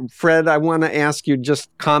Yeah. Fred, I want to ask you just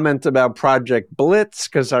comment about Project Blitz,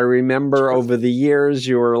 because I remember over the years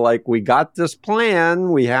you were like, we got this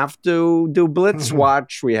plan. We have to do Blitz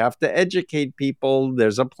Watch. We have to educate people.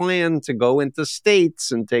 There's a plan to go into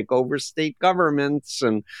states and take over state governments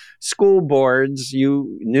and school boards.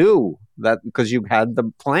 You knew that because you had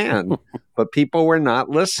the plan, but people were not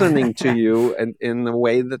listening to you in the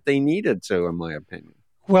way that they needed to, in my opinion.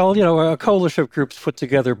 Well, a coalition of groups put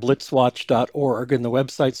together blitzwatch.org, and the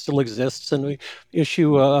website still exists, and we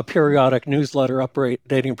issue a periodic newsletter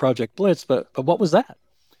updating Project Blitz. But what was that?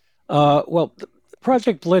 Well,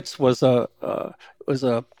 Project Blitz was a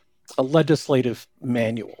legislative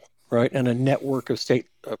manual, right, and a network of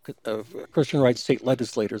Christian rights state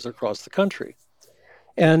legislators across the country.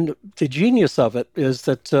 And the genius of it is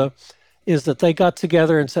that they got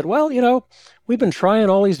together and said, well, we've been trying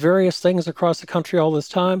all these various things across the country all this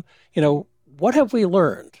time. What have we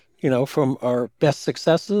learned, from our best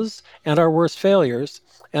successes and our worst failures?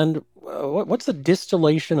 And what's the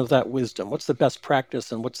distillation of that wisdom? What's the best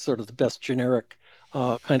practice, and what's sort of the best generic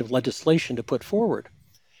kind of legislation to put forward?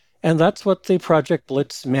 And that's what the Project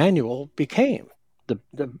Blitz manual became.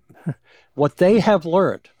 What they have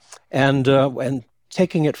learned, and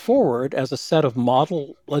taking it forward as a set of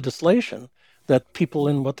model legislation that people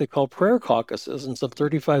in what they call prayer caucuses in some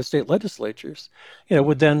 35 state legislatures,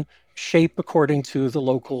 would then shape according to the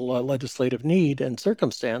local legislative need and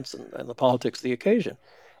circumstance and the politics of the occasion.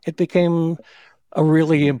 It became a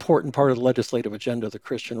really important part of the legislative agenda of the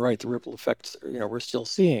Christian right. The ripple effects, we're still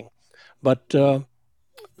seeing. But the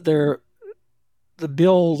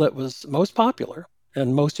bill that was most popular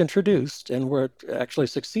and most introduced, and where it actually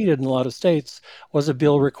succeeded in a lot of states, was a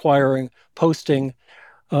bill requiring posting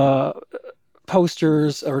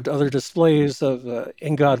posters or other displays of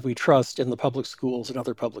 "In God We Trust" in the public schools and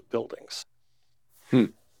other public buildings.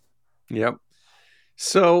 Yep.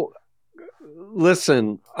 So,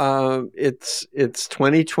 listen, it's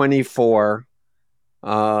 2024,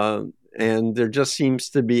 and there just seems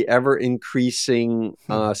to be ever increasing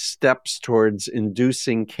steps towards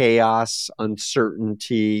inducing chaos,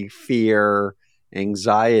 uncertainty, fear,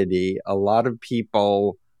 anxiety. A lot of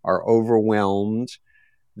people are overwhelmed.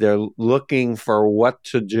 They're looking for what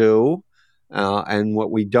to do. And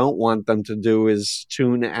what we don't want them to do is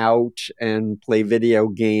tune out and play video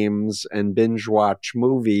games and binge watch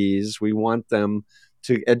movies. We want them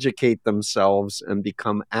to educate themselves and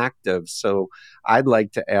become active. So I'd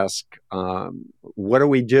like to ask, what do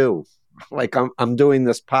we do? Like I'm doing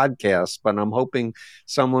this podcast, but I'm hoping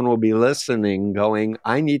someone will be listening going,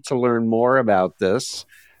 I need to learn more about this,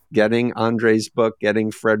 getting Andre's book, getting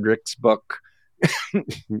Frederick's book.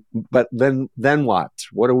 But then what?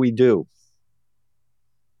 What do we do?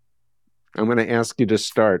 I'm going to ask you to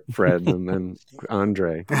start, Fred, and then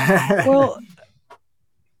Andre. Well,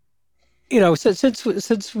 since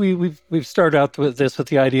we've started out with this with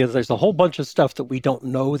the idea that there's a whole bunch of stuff that we don't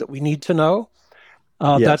know that we need to know,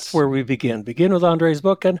 Yes. That's where we begin. Begin with Andre's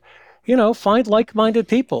book, and find like-minded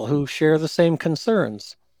people who share the same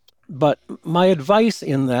concerns. But my advice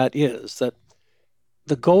in that is that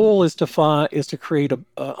the goal is to create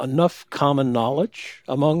enough common knowledge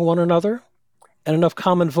among one another and enough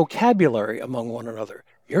common vocabulary among one another.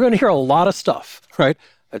 You're going to hear a lot of stuff, right?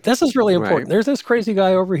 But this is really important. Right. There's this crazy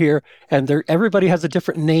guy over here, and everybody has a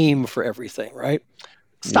different name for everything, right?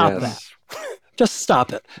 Stop that. Just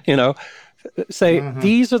stop it, Say,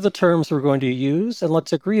 these are the terms we're going to use, and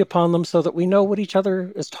let's agree upon them so that we know what each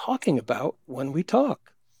other is talking about when we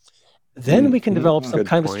talk. Then we can develop some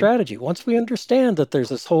kind of strategy. Once we understand that there's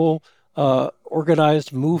this whole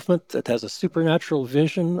organized movement that has a supernatural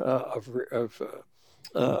vision of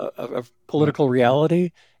political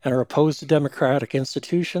reality and are opposed to democratic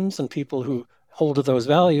institutions and people who hold to those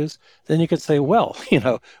values, then you could say, well,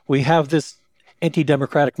 we have this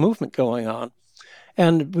anti-democratic movement going on,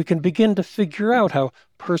 and we can begin to figure out how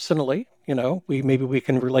personally, we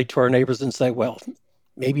can relate to our neighbors and say, well,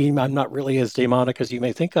 maybe I'm not really as demonic as you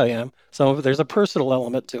may think I am. So there's a personal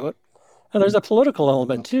element to it. And there's a political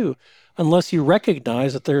element too, unless you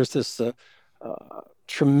recognize that there's this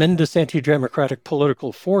tremendous anti-democratic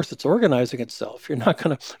political force that's organizing itself. You're not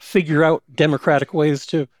going to figure out democratic ways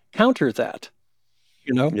to counter that,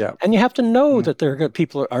 Yeah. And you have to know that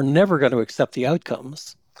people are never going to accept the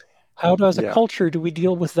outcomes. How as a culture do we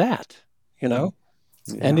deal with that,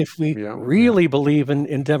 And if we really believe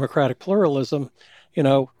in democratic pluralism,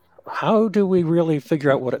 how do we really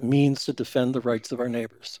figure out what it means to defend the rights of our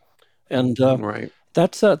neighbors? And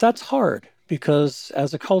that's hard because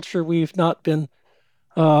as a culture, we've not been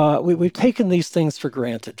we've taken these things for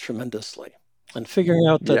granted tremendously. And figuring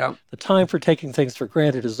out that Yeah. the time for taking things for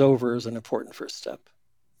granted is over is an important first step.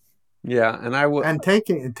 Yeah. And I will. And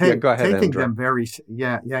taking Go ahead, taking André.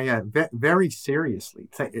 them very seriously.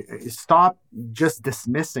 Stop just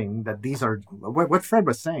dismissing that these are what Fred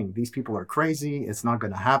was saying. These people are crazy. It's not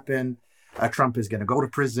going to happen. Trump is going to go to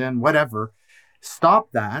prison. Whatever.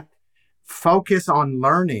 Stop that. Focus on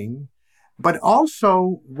learning. But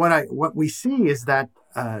also, what we see is that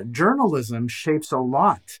journalism shapes a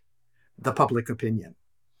lot the public opinion.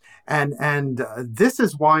 And this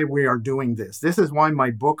is why we are doing this. This is why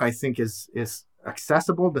my book, I think, is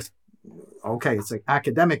accessible. It's like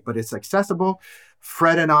academic, but it's accessible.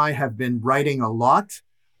 Fred and I have been writing a lot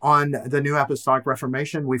on the New Apostolic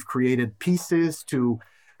Reformation. We've created pieces to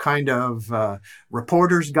kind of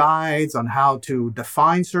reporters' guides on how to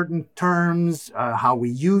define certain terms, how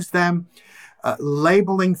we use them,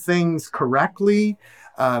 labeling things correctly,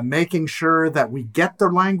 making sure that we get the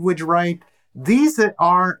language right. These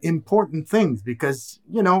are important things because,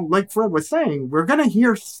 like Fred was saying, we're going to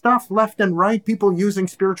hear stuff left and right. People using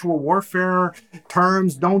spiritual warfare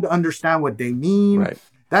terms don't understand what they mean. Right.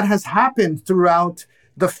 That has happened throughout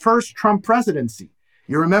the first Trump presidency.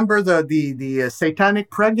 You remember the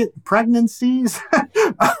satanic pregnancies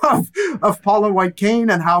of Paula White Cain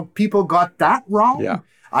and how people got that wrong? Yeah.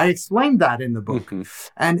 I explained that in the book.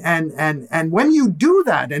 Mm-hmm. And when you do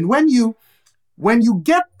that, and when you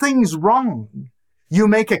get things wrong, you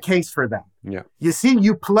make a case for them. Yeah. You see,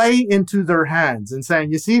 you play into their hands and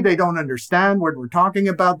saying, you see, they don't understand what we're talking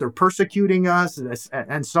about. They're persecuting us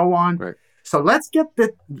and so on. Right. So let's get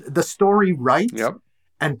the story right. Yep.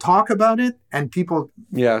 And talk about it, and people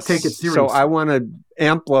take it seriously. So I want to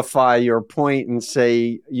amplify your point and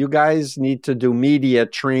say, you guys need to do media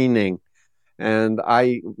training. And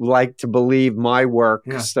I like to believe my work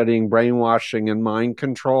studying brainwashing and mind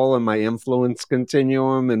control and my influence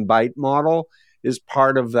continuum and bite model is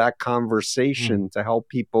part of that conversation to help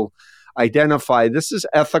people identify this is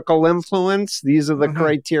ethical influence. These are the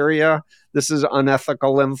criteria. This is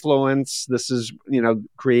unethical influence. This is,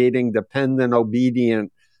 creating dependent,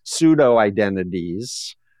 obedient pseudo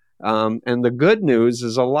identities. And the good news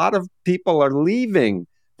is a lot of people are leaving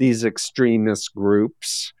these extremist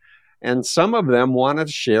groups. And some of them want to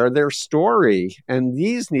share their story, and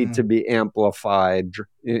these need to be amplified.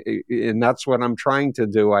 And that's what I'm trying to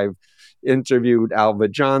do. I've interviewed Alva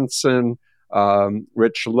Johnson,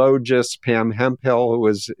 Rich Logis, Pam Hemphill, who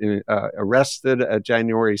was arrested at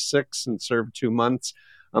January 6th and served 2 months.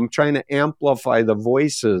 I'm trying to amplify the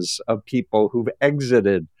voices of people who've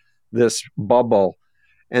exited this bubble.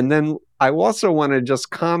 And then I also want to just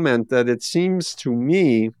comment that it seems to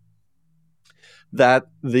me that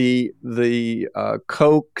the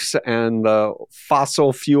cokes and the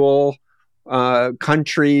fossil fuel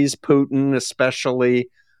countries, Putin especially,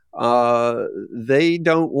 they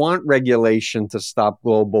don't want regulation to stop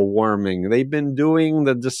global warming. They've been doing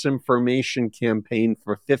the disinformation campaign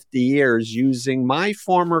for 50 years using my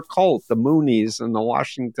former cult, the Moonies and the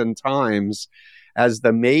Washington Times, as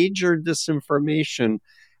the major disinformation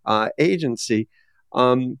agency.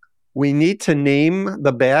 We need to name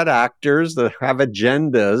the bad actors that have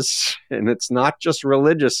agendas, and it's not just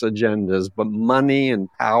religious agendas, but money and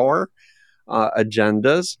power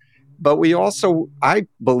agendas. But we also, I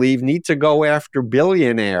believe, need to go after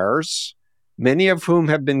billionaires, many of whom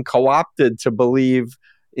have been co-opted to believe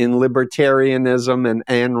in libertarianism and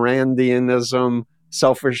Ayn Randianism.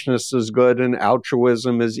 Selfishness is good and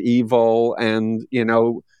altruism is evil, and,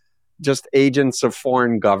 just agents of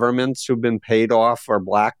foreign governments who've been paid off or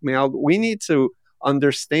blackmailed. We need to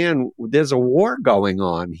understand there's a war going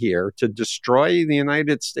on here to destroy the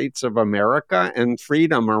United States of America and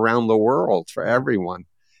freedom around the world for everyone.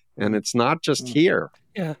 And it's not just here.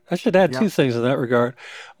 Yeah, I should add two things in that regard.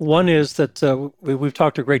 One is that we've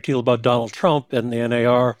talked a great deal about Donald Trump and the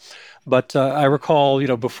NAR, but I recall,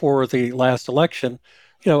 before the last election,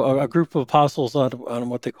 a group of apostles on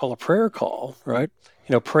what they call a prayer call, right?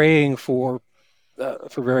 Praying for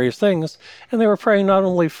various things, and they were praying not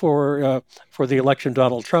only for the election of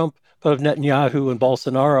Donald Trump, but of Netanyahu and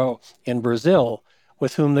Bolsonaro in Brazil,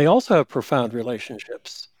 with whom they also have profound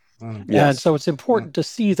relationships. And so it's important to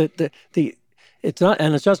see that it's not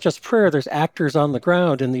just prayer. There's actors on the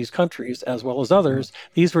ground in these countries as well as others.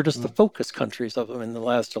 These were just the focus countries of them in the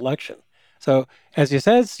last election. So, as you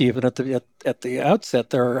said, Stephen, at the outset,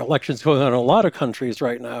 there are elections going on in a lot of countries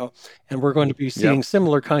right now, and we're going to be seeing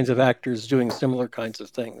similar kinds of actors doing similar kinds of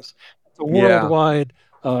things. It's a worldwide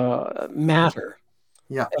matter.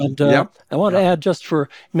 Yeah. And Yep. I want to add, just for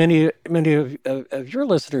many of your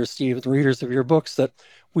listeners, Steve, and readers of your books, that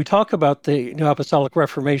we talk about the New Apostolic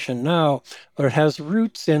Reformation now, but it has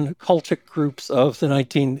roots in cultic groups of the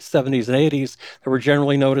 1970s and 80s that were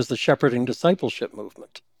generally known as the shepherding discipleship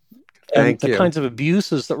movement. And Thank the you. kinds of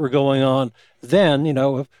abuses that were going on then,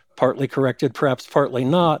 partly corrected, perhaps partly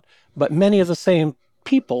not, but many of the same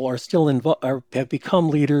people are still involved, have become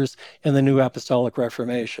leaders in the New Apostolic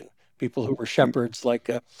Reformation. People who were shepherds, like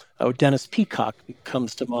Dennis Peacock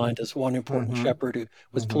comes to mind as one important shepherd who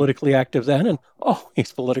was politically active then, and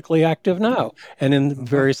he's politically active now, and in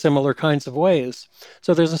very similar kinds of ways.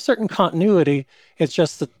 So there's a certain continuity. It's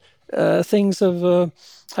just that things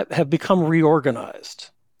have become reorganized,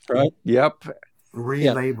 right? Yep.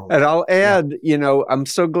 Relabeled. And I'll add, I'm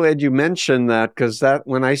so glad you mentioned that, because that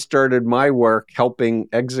when I started my work helping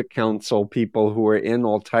exit counsel people who were in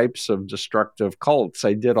all types of destructive cults,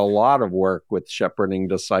 I did a lot of work with shepherding,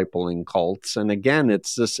 discipling cults. And again,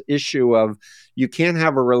 it's this issue of you can't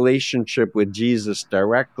have a relationship with Jesus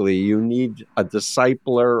directly. You need a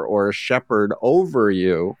discipler or a shepherd over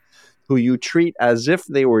you who you treat as if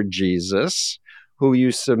they were Jesus, who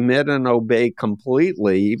you submit and obey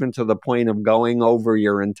completely, even to the point of going over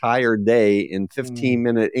your entire day in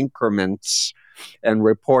 15-minute increments and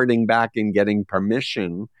reporting back and getting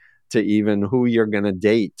permission to even who you're going to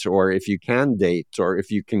date, or if you can date, or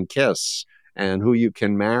if you can kiss, and who you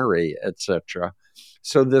can marry, etc.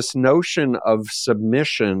 So this notion of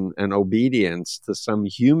submission and obedience to some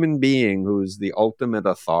human being who's the ultimate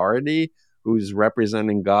authority, who's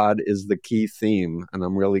representing God, is the key theme. And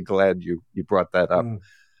I'm really glad you brought that up,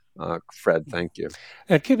 Fred. Thank you.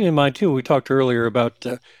 And keeping in mind, too, we talked earlier about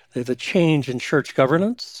the change in church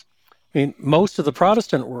governance. I mean, most of the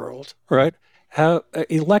Protestant world, right, have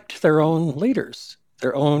elect their own leaders,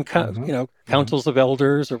 their own, councils of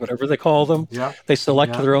elders or whatever they call them. Yeah. They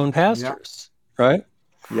select their own pastors, right?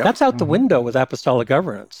 Yep. That's out the window with apostolic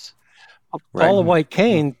governance. Paula White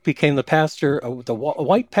Cain became the pastor, the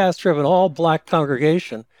white pastor of an all-black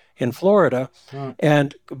congregation in Florida,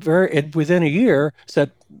 and within a year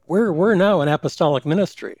said, "We're now an apostolic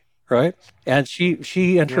ministry," right? And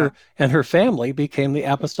she and her family became the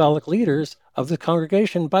apostolic leaders of the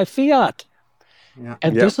congregation by fiat. Yeah.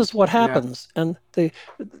 And this is what happens. And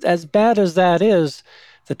as bad as that is,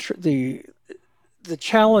 the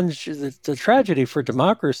challenge, the tragedy for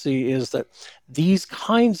democracy is that these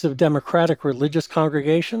kinds of democratic religious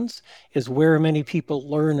congregations is where many people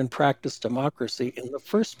learn and practice democracy in the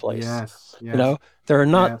first place. Yes. There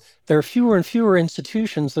are fewer and fewer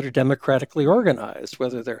institutions that are democratically organized,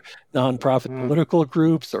 whether they're nonprofit political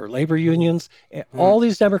groups or labor unions. All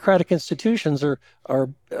these democratic institutions are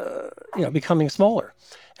becoming smaller.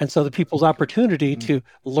 And so the people's opportunity to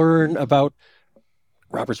learn about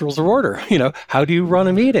Robert's Rules of Order, how do you run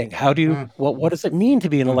a meeting? How do you, what does it mean to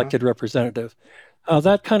be an elected representative?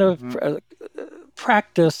 That kind of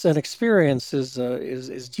practice and experience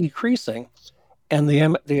is decreasing. And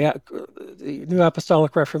the New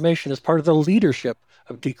Apostolic Reformation is part of the leadership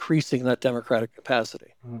of decreasing that democratic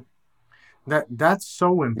capacity. That's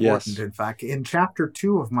so important. Yes. In fact, in chapter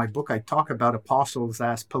 2 of my book, I talk about apostles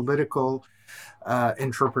as political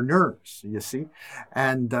entrepreneurs, you see,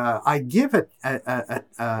 and I give it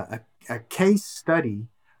a case study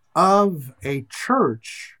of a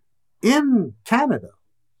church in Canada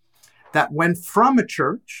that went from a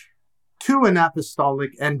church to an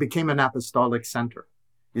apostolic and became an apostolic center,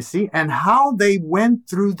 you see, and how they went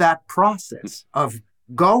through that process of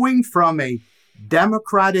going from a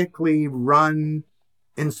democratically run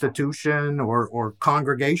institution or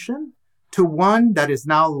congregation to one that is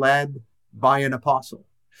now led by an apostle.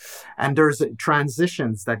 And there's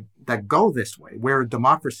transitions that go this way, where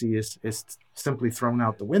democracy is simply thrown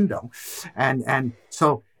out the window. And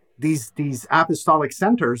so these apostolic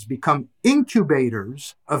centers become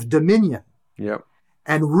incubators of dominion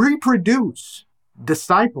and reproduce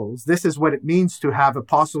disciples. This is what it means to have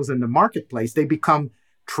apostles in the marketplace. They become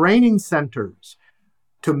training centers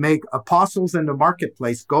to make apostles in the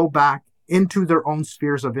marketplace go back into their own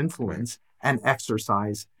spheres of influence and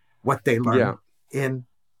exercise what they learned in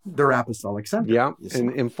their apostolic center.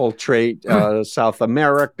 And infiltrate South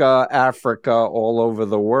America, Africa, all over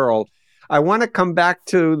the world. I want to come back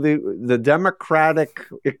to the democratic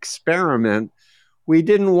experiment. We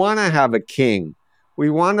didn't want to have a king. We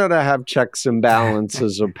wanted to have checks and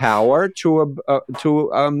balances of power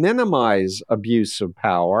to minimize abuse of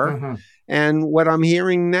power. And what I'm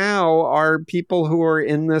hearing now are people who are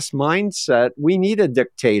in this mindset: we need a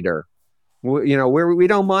dictator. We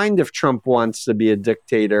don't mind if Trump wants to be a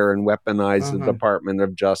dictator and weaponize the Mm-hmm. Department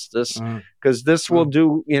of Justice, Mm-hmm. because this will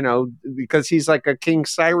do, because he's like a King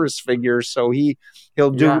Cyrus figure, so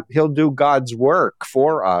he'll do God's work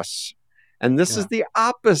for us. And this is the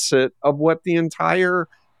opposite of what the entire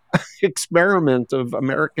experiment of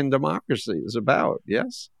American democracy is about.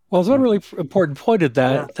 Yes. Well, there's one really important point of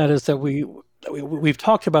that. That is that we've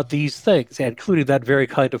talked about these things, including that very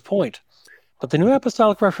kind of point. But the New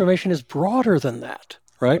Apostolic Reformation is broader than that,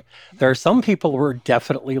 right? There are some people who are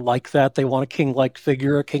definitely like that. They want a king-like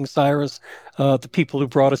figure, a King Cyrus. The people who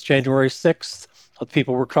brought us January 6th, the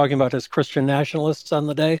people we're talking about as Christian nationalists on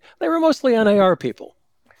the day, they were mostly NAR people.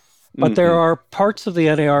 But there are parts of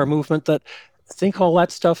the NAR movement that think all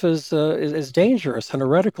that stuff is dangerous and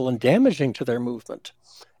heretical and damaging to their movement.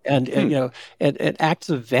 And, and acts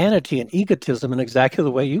of vanity and egotism in exactly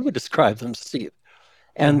the way you would describe them, Steve.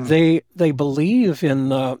 And they believe in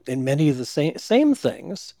many of the same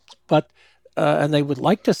things, but and they would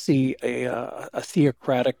like to see a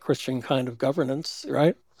theocratic Christian kind of governance,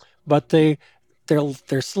 right? But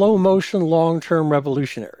they're slow motion, long term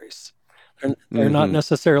revolutionaries. They're not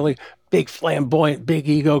necessarily big flamboyant, big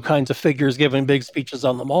ego kinds of figures giving big speeches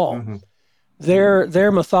on the mall.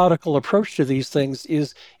 Their methodical approach to these things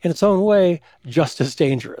is, in its own way, just as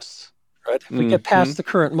dangerous. Right? If we get past the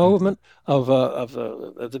current movement of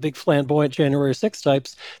the big flamboyant January 6th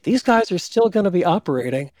types, these guys are still going to be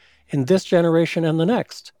operating in this generation and the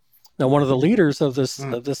next. Now, one of the leaders of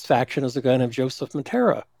this faction is a guy named Joseph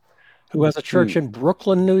Matera, who has a church in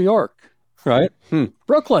Brooklyn, New York. Right,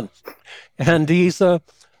 Brooklyn, and he was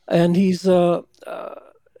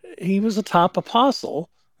a top apostle,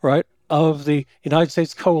 right, of the United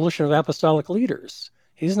States Coalition of Apostolic Leaders.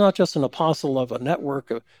 He's not just an apostle of a network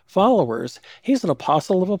of followers. He's an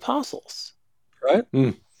apostle of apostles, right?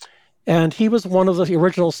 And he was one of the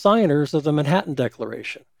original signers of the Manhattan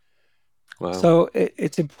Declaration. Wow. So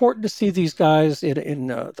it's important to see these guys in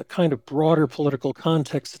the kind of broader political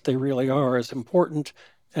context that they really are, as important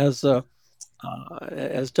as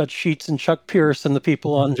Dutch Sheets and Chuck Pierce and the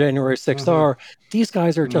people on January 6th are. These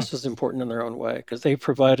guys are just as important in their own way, because they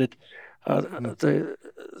provided the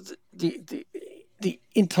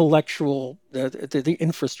intellectual, the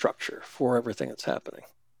infrastructure for everything that's happening.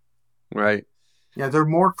 Right. Yeah, they're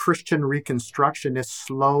more Christian Reconstructionist,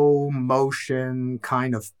 slow motion,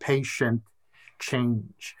 kind of patient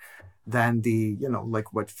change than the,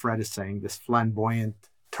 like what Fred is saying, this flamboyant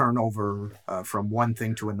turnover from one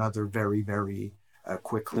thing to another very, very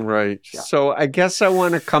quickly. Right. Yeah. So I guess I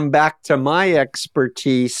want to come back to my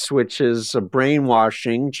expertise, which is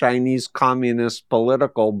brainwashing, Chinese communist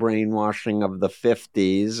political brainwashing of the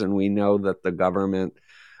 50s. And we know that the government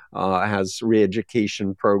has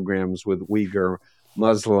re-education programs with Uyghur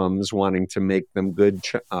Muslims, wanting to make them good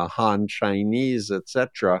Han Chinese,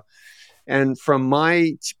 etc. And from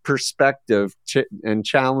my perspective, and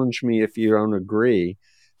challenge me if you don't agree,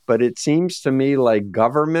 but it seems to me like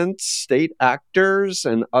governments, state actors,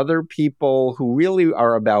 and other people who really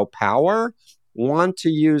are about power want to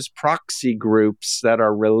use proxy groups that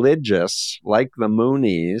are religious, like the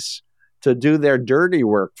Moonies, to do their dirty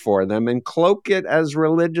work for them and cloak it as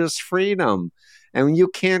religious freedom. And you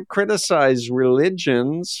can't criticize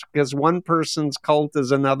religions because one person's cult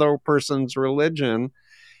is another person's religion.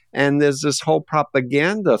 And there's this whole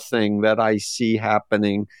propaganda thing that I see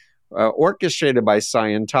happening, orchestrated by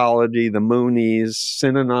Scientology, the Moonies.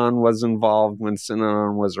 Synanon was involved when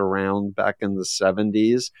Synanon was around back in the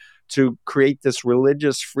 70s to create this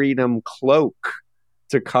religious freedom cloak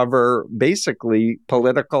to cover basically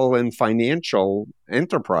political and financial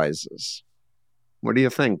enterprises. What do you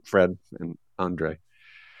think, Fred and André?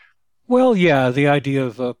 Well, yeah, the idea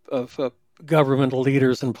of governmental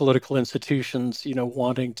leaders and political institutions,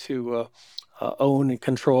 wanting to own and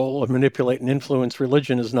control and manipulate and influence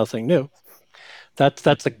religion is nothing new.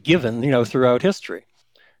 That's a given, throughout history.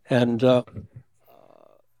 And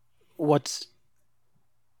what's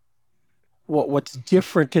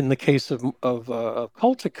different in the case of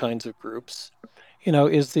cultic kinds of groups,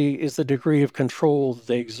 is the degree of control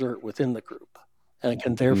they exert within the group, and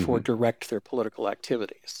can therefore direct their political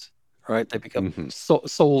activities. Right? They become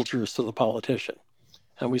soldiers to the politician.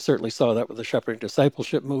 And we certainly saw that with the shepherding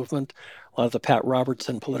discipleship movement. A lot of the Pat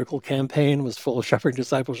Robertson political campaign was full of shepherding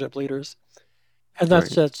discipleship leaders. And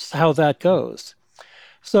that's just how that goes.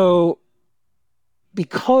 So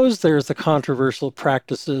because there's the controversial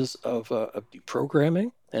practices of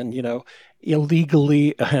deprogramming and,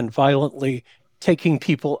 illegally and violently taking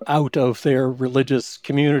people out of their religious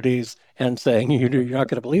communities and saying, you're not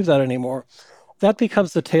going to believe that anymore, that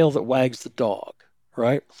becomes the tail that wags the dog,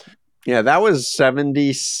 right? Yeah, that was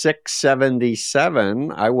 76,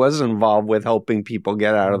 77. I was involved with helping people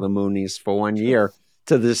get out of the Moonies for 1 year.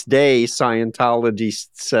 To this day, Scientology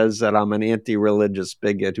says that I'm an anti-religious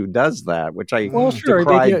bigot who does that, which I Well, sure,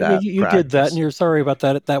 decried that you did that, and practice. you're sorry about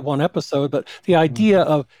that one episode. But the idea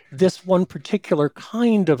of this one particular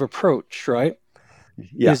kind of approach, right,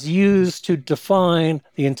 Yeah. is used to define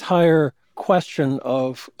the entire question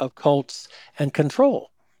of cults and control,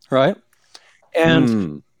 right?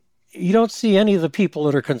 And you don't see any of the people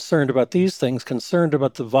that are concerned about these things, concerned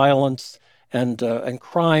about the violence and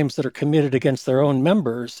crimes that are committed against their own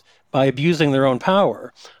members by abusing their own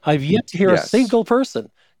power. I've yet to hear a single person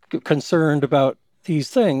concerned about these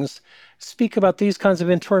things speak about these kinds of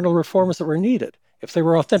internal reforms that were needed. If they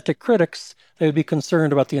were authentic critics, they would be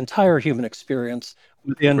concerned about the entire human experience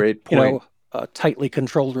within, a tightly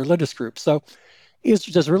controlled religious group. So,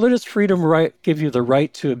 does religious freedom give you the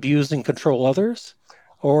right to abuse and control others?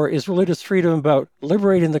 Or is religious freedom about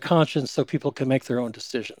liberating the conscience so people can make their own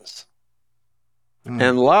decisions?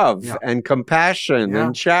 And love and compassion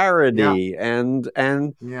and charity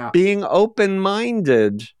and being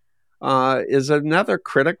open-minded is another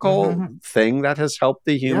critical thing that has helped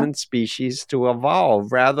the human species to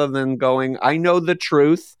evolve, rather than going, I know the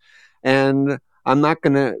truth and I'm not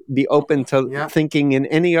going to be open to thinking in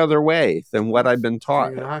any other way than what I've been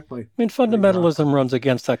taught. Exactly. I mean, fundamentalism runs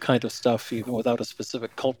against that kind of stuff, even without a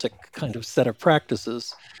specific cultic kind of set of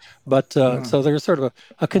practices. But so there's sort of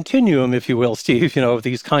a continuum, if you will, Steve, of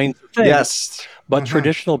these kinds of things. Yes. But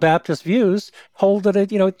traditional Baptist views hold that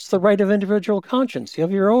it's the right of individual conscience. You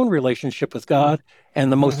have your own relationship with God,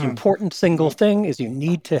 and the most important single thing is you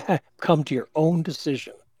need to come to your own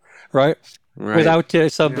decision, right? Without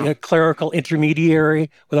some clerical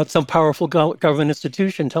intermediary, without some powerful government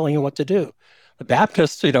institution telling you what to do. The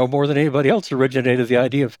Baptists, more than anybody else, originated the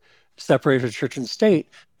idea of separated church and state,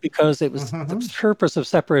 because it was the purpose of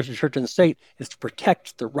separated church and state is to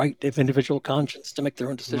protect the right of individual conscience to make their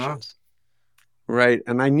own decisions. Right.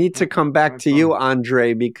 And I need to come back to you,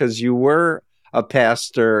 André, because you were a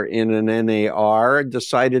pastor in an NAR,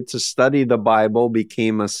 decided to study the Bible,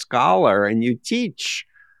 became a scholar, and you teach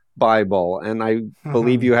Bible. And I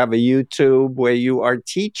believe you have a YouTube where you are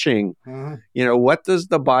teaching, what does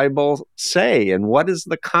the Bible say and what is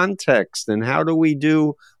the context and how do we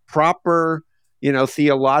do proper,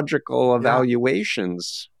 theological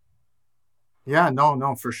evaluations?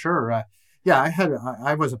 No, for sure.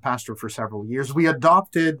 I was a pastor for several years. We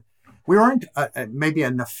weren't maybe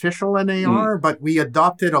an official NAR, but we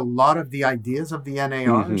adopted a lot of the ideas of the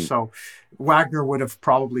NAR. So Wagner would have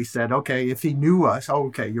probably said, okay, if he knew us,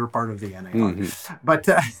 you're part of the NAR.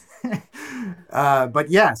 But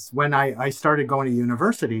yes, when I started going to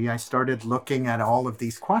university, I started looking at all of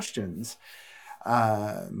these questions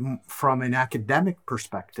from an academic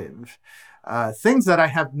perspective. Things that I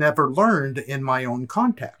have never learned in my own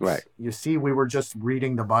context. Right. You see, we were just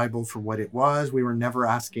reading the Bible for what it was. We were never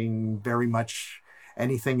asking very much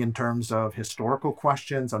anything in terms of historical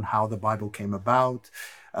questions on how the Bible came about.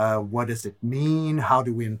 What does it mean? How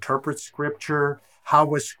do we interpret Scripture? How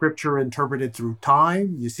was Scripture interpreted through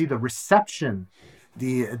time? You see, the reception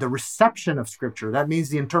of Scripture, that means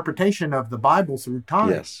the interpretation of the Bible through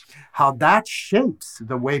time. Yes. How that shapes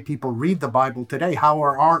the way people read the Bible today, how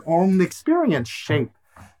our own experience shape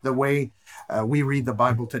the way we read the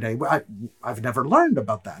Bible today. I've never learned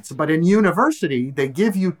about that. But in university, they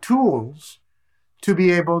give you tools to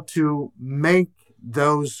be able to make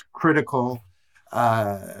those critical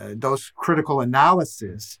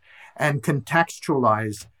analysis and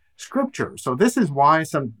contextualize Scripture. So this is why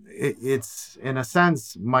it's in a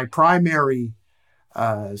sense my primary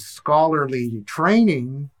scholarly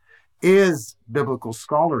training is biblical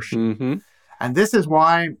scholarship, and this is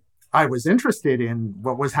why I was interested in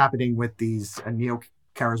what was happening with these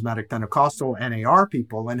neo-charismatic Pentecostal NAR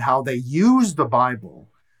people and how they use the Bible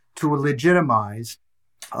to legitimize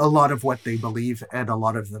a lot of what they believe and a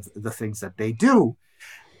lot of the things that they do.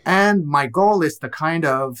 And my goal is to kind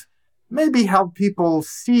of maybe help people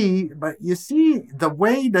see, but you see the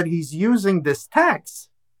way that he's using this text,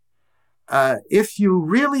 if you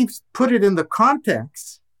really put it in the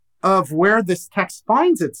context of where this text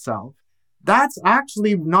finds itself, that's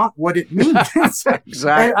actually not what it means. Exactly.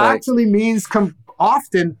 It actually means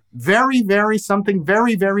often something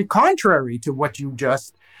very, very contrary to what you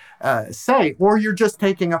just say, or you're just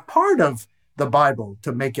taking a part of the Bible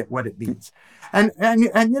to make it what it means. And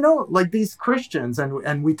like these Christians,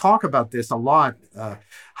 and we talk about this a lot,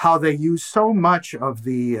 how they use so much of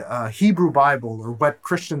the Hebrew Bible, or what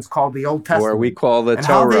Christians call the Old Testament, or we call the and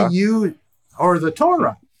Torah, or the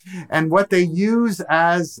Torah, And what they use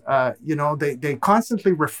as, they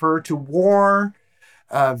constantly refer to war,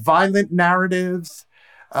 violent narratives,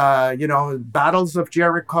 battles of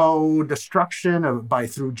Jericho, destruction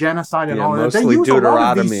through genocide and all that. Mostly They use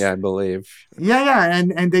Deuteronomy, I believe.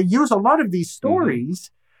 And they use a lot of these stories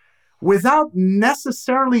without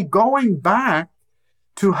necessarily going back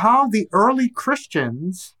to how the early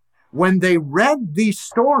Christians, when they read these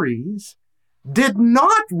stories, did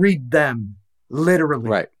not read them literally.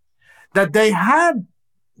 Right. That they had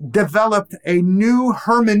developed a new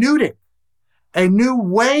hermeneutic, a new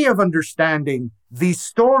way of understanding these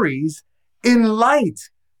stories in light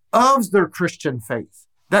of their Christian faith,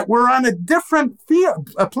 that we're on a different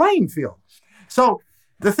playing field. So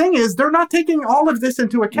the thing is, they're not taking all of this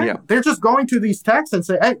into account. Yeah. They're just going to these texts and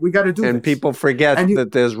say, hey, we got to do this. And people forget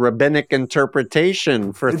that there's rabbinic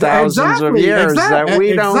interpretation for thousands of years that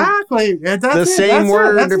we don't. Exactly. The same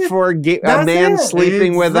word for a man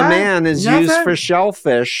sleeping with a man is used for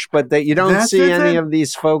shellfish, but that you don't see any of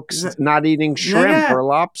these folks not eating shrimp or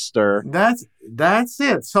lobster. That's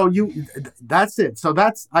it. So that's it. So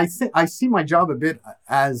I see my job a bit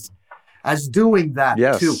as doing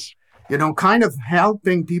that too. Kind of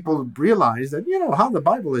helping people realize that, how the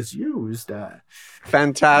Bible is used.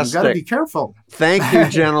 Fantastic. You've got to be careful. Thank you,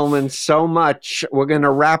 gentlemen, so much. We're going to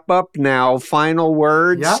wrap up now. Final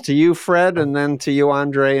words to you, Fred, and then to you,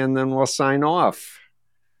 Andre, and then we'll sign off.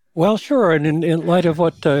 Well, sure. And in light of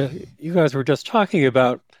what you guys were just talking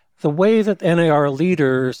about, the way that NAR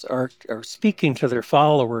leaders are speaking to their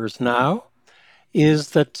followers now is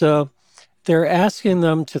that they're asking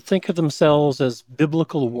them to think of themselves as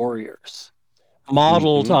biblical warriors,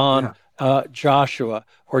 modeled on Joshua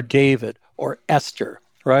or David or Esther,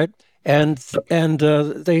 right? And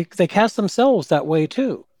they cast themselves that way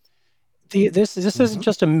too. This isn't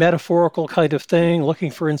just a metaphorical kind of thing, looking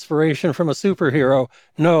for inspiration from a superhero.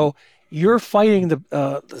 No, you're fighting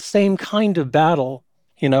the same kind of battle,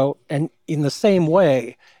 and in the same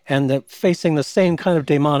way, and facing the same kind of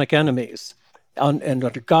demonic enemies. And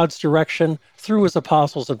under God's direction, through his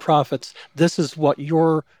apostles and prophets, this is what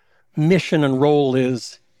your mission and role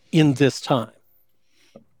is in this time.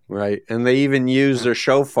 Right. And they even use their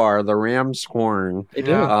shofar, the ram's horn,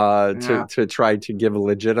 to try to give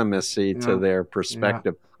legitimacy to their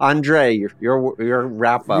perspective. Andre, your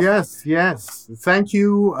wrap up. Yes. Thank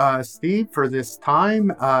you, Steve, for this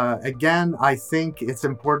time. Again, I think it's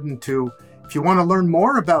important to, if you want to learn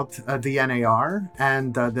more about the NAR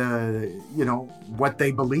and what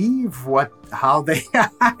they believe, how they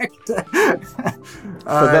act. For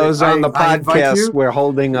those on the podcast, we're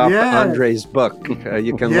holding up Andre's book.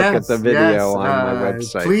 You can look at the video on my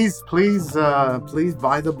website. Please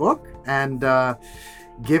buy the book and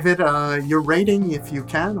give it your rating if you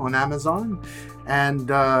can on Amazon.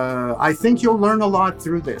 And I think you'll learn a lot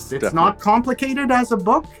through this. It's not complicated as a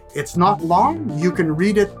book. It's not long. You can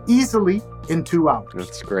read it easily in 2 hours.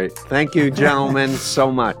 That's great. Thank you, gentlemen,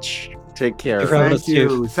 so much. Take care. Thank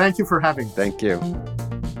you. Thank you for having me. Thank you.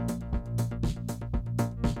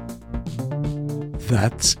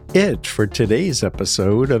 That's it for today's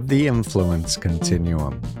episode of The Influence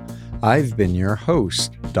Continuum. I've been your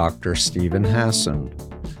host, Dr. Stephen Hassan.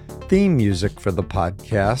 Theme music for the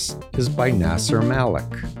podcast is by Nasser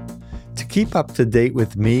Malik. To keep up to date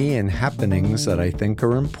with me and happenings that I think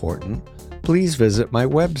are important, please visit my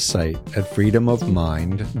website at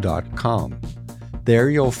freedomofmind.com. There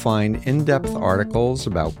you'll find in-depth articles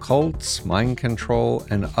about cults, mind control,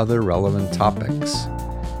 and other relevant topics.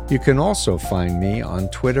 You can also find me on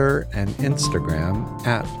Twitter and Instagram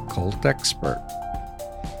at cultexpert.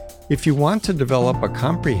 If you want to develop a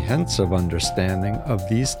comprehensive understanding of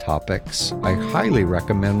these topics, I highly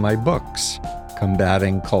recommend my books,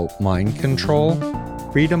 Combating Cult Mind Control,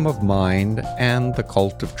 Freedom of Mind, and The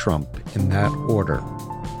Cult of Trump, in that order.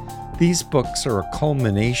 These books are a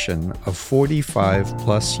culmination of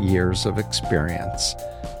 45-plus years of experience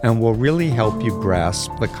and will really help you grasp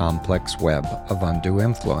the complex web of undue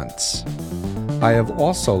influence. I have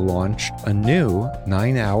also launched a new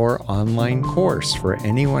 9-hour online course for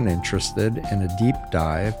anyone interested in a deep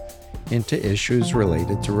dive into issues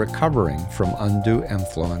related to recovering from undue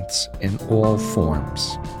influence in all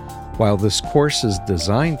forms. While this course is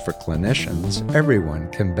designed for clinicians, everyone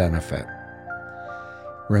can benefit.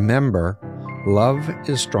 Remember, love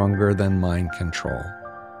is stronger than mind control.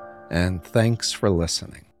 And thanks for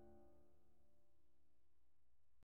listening.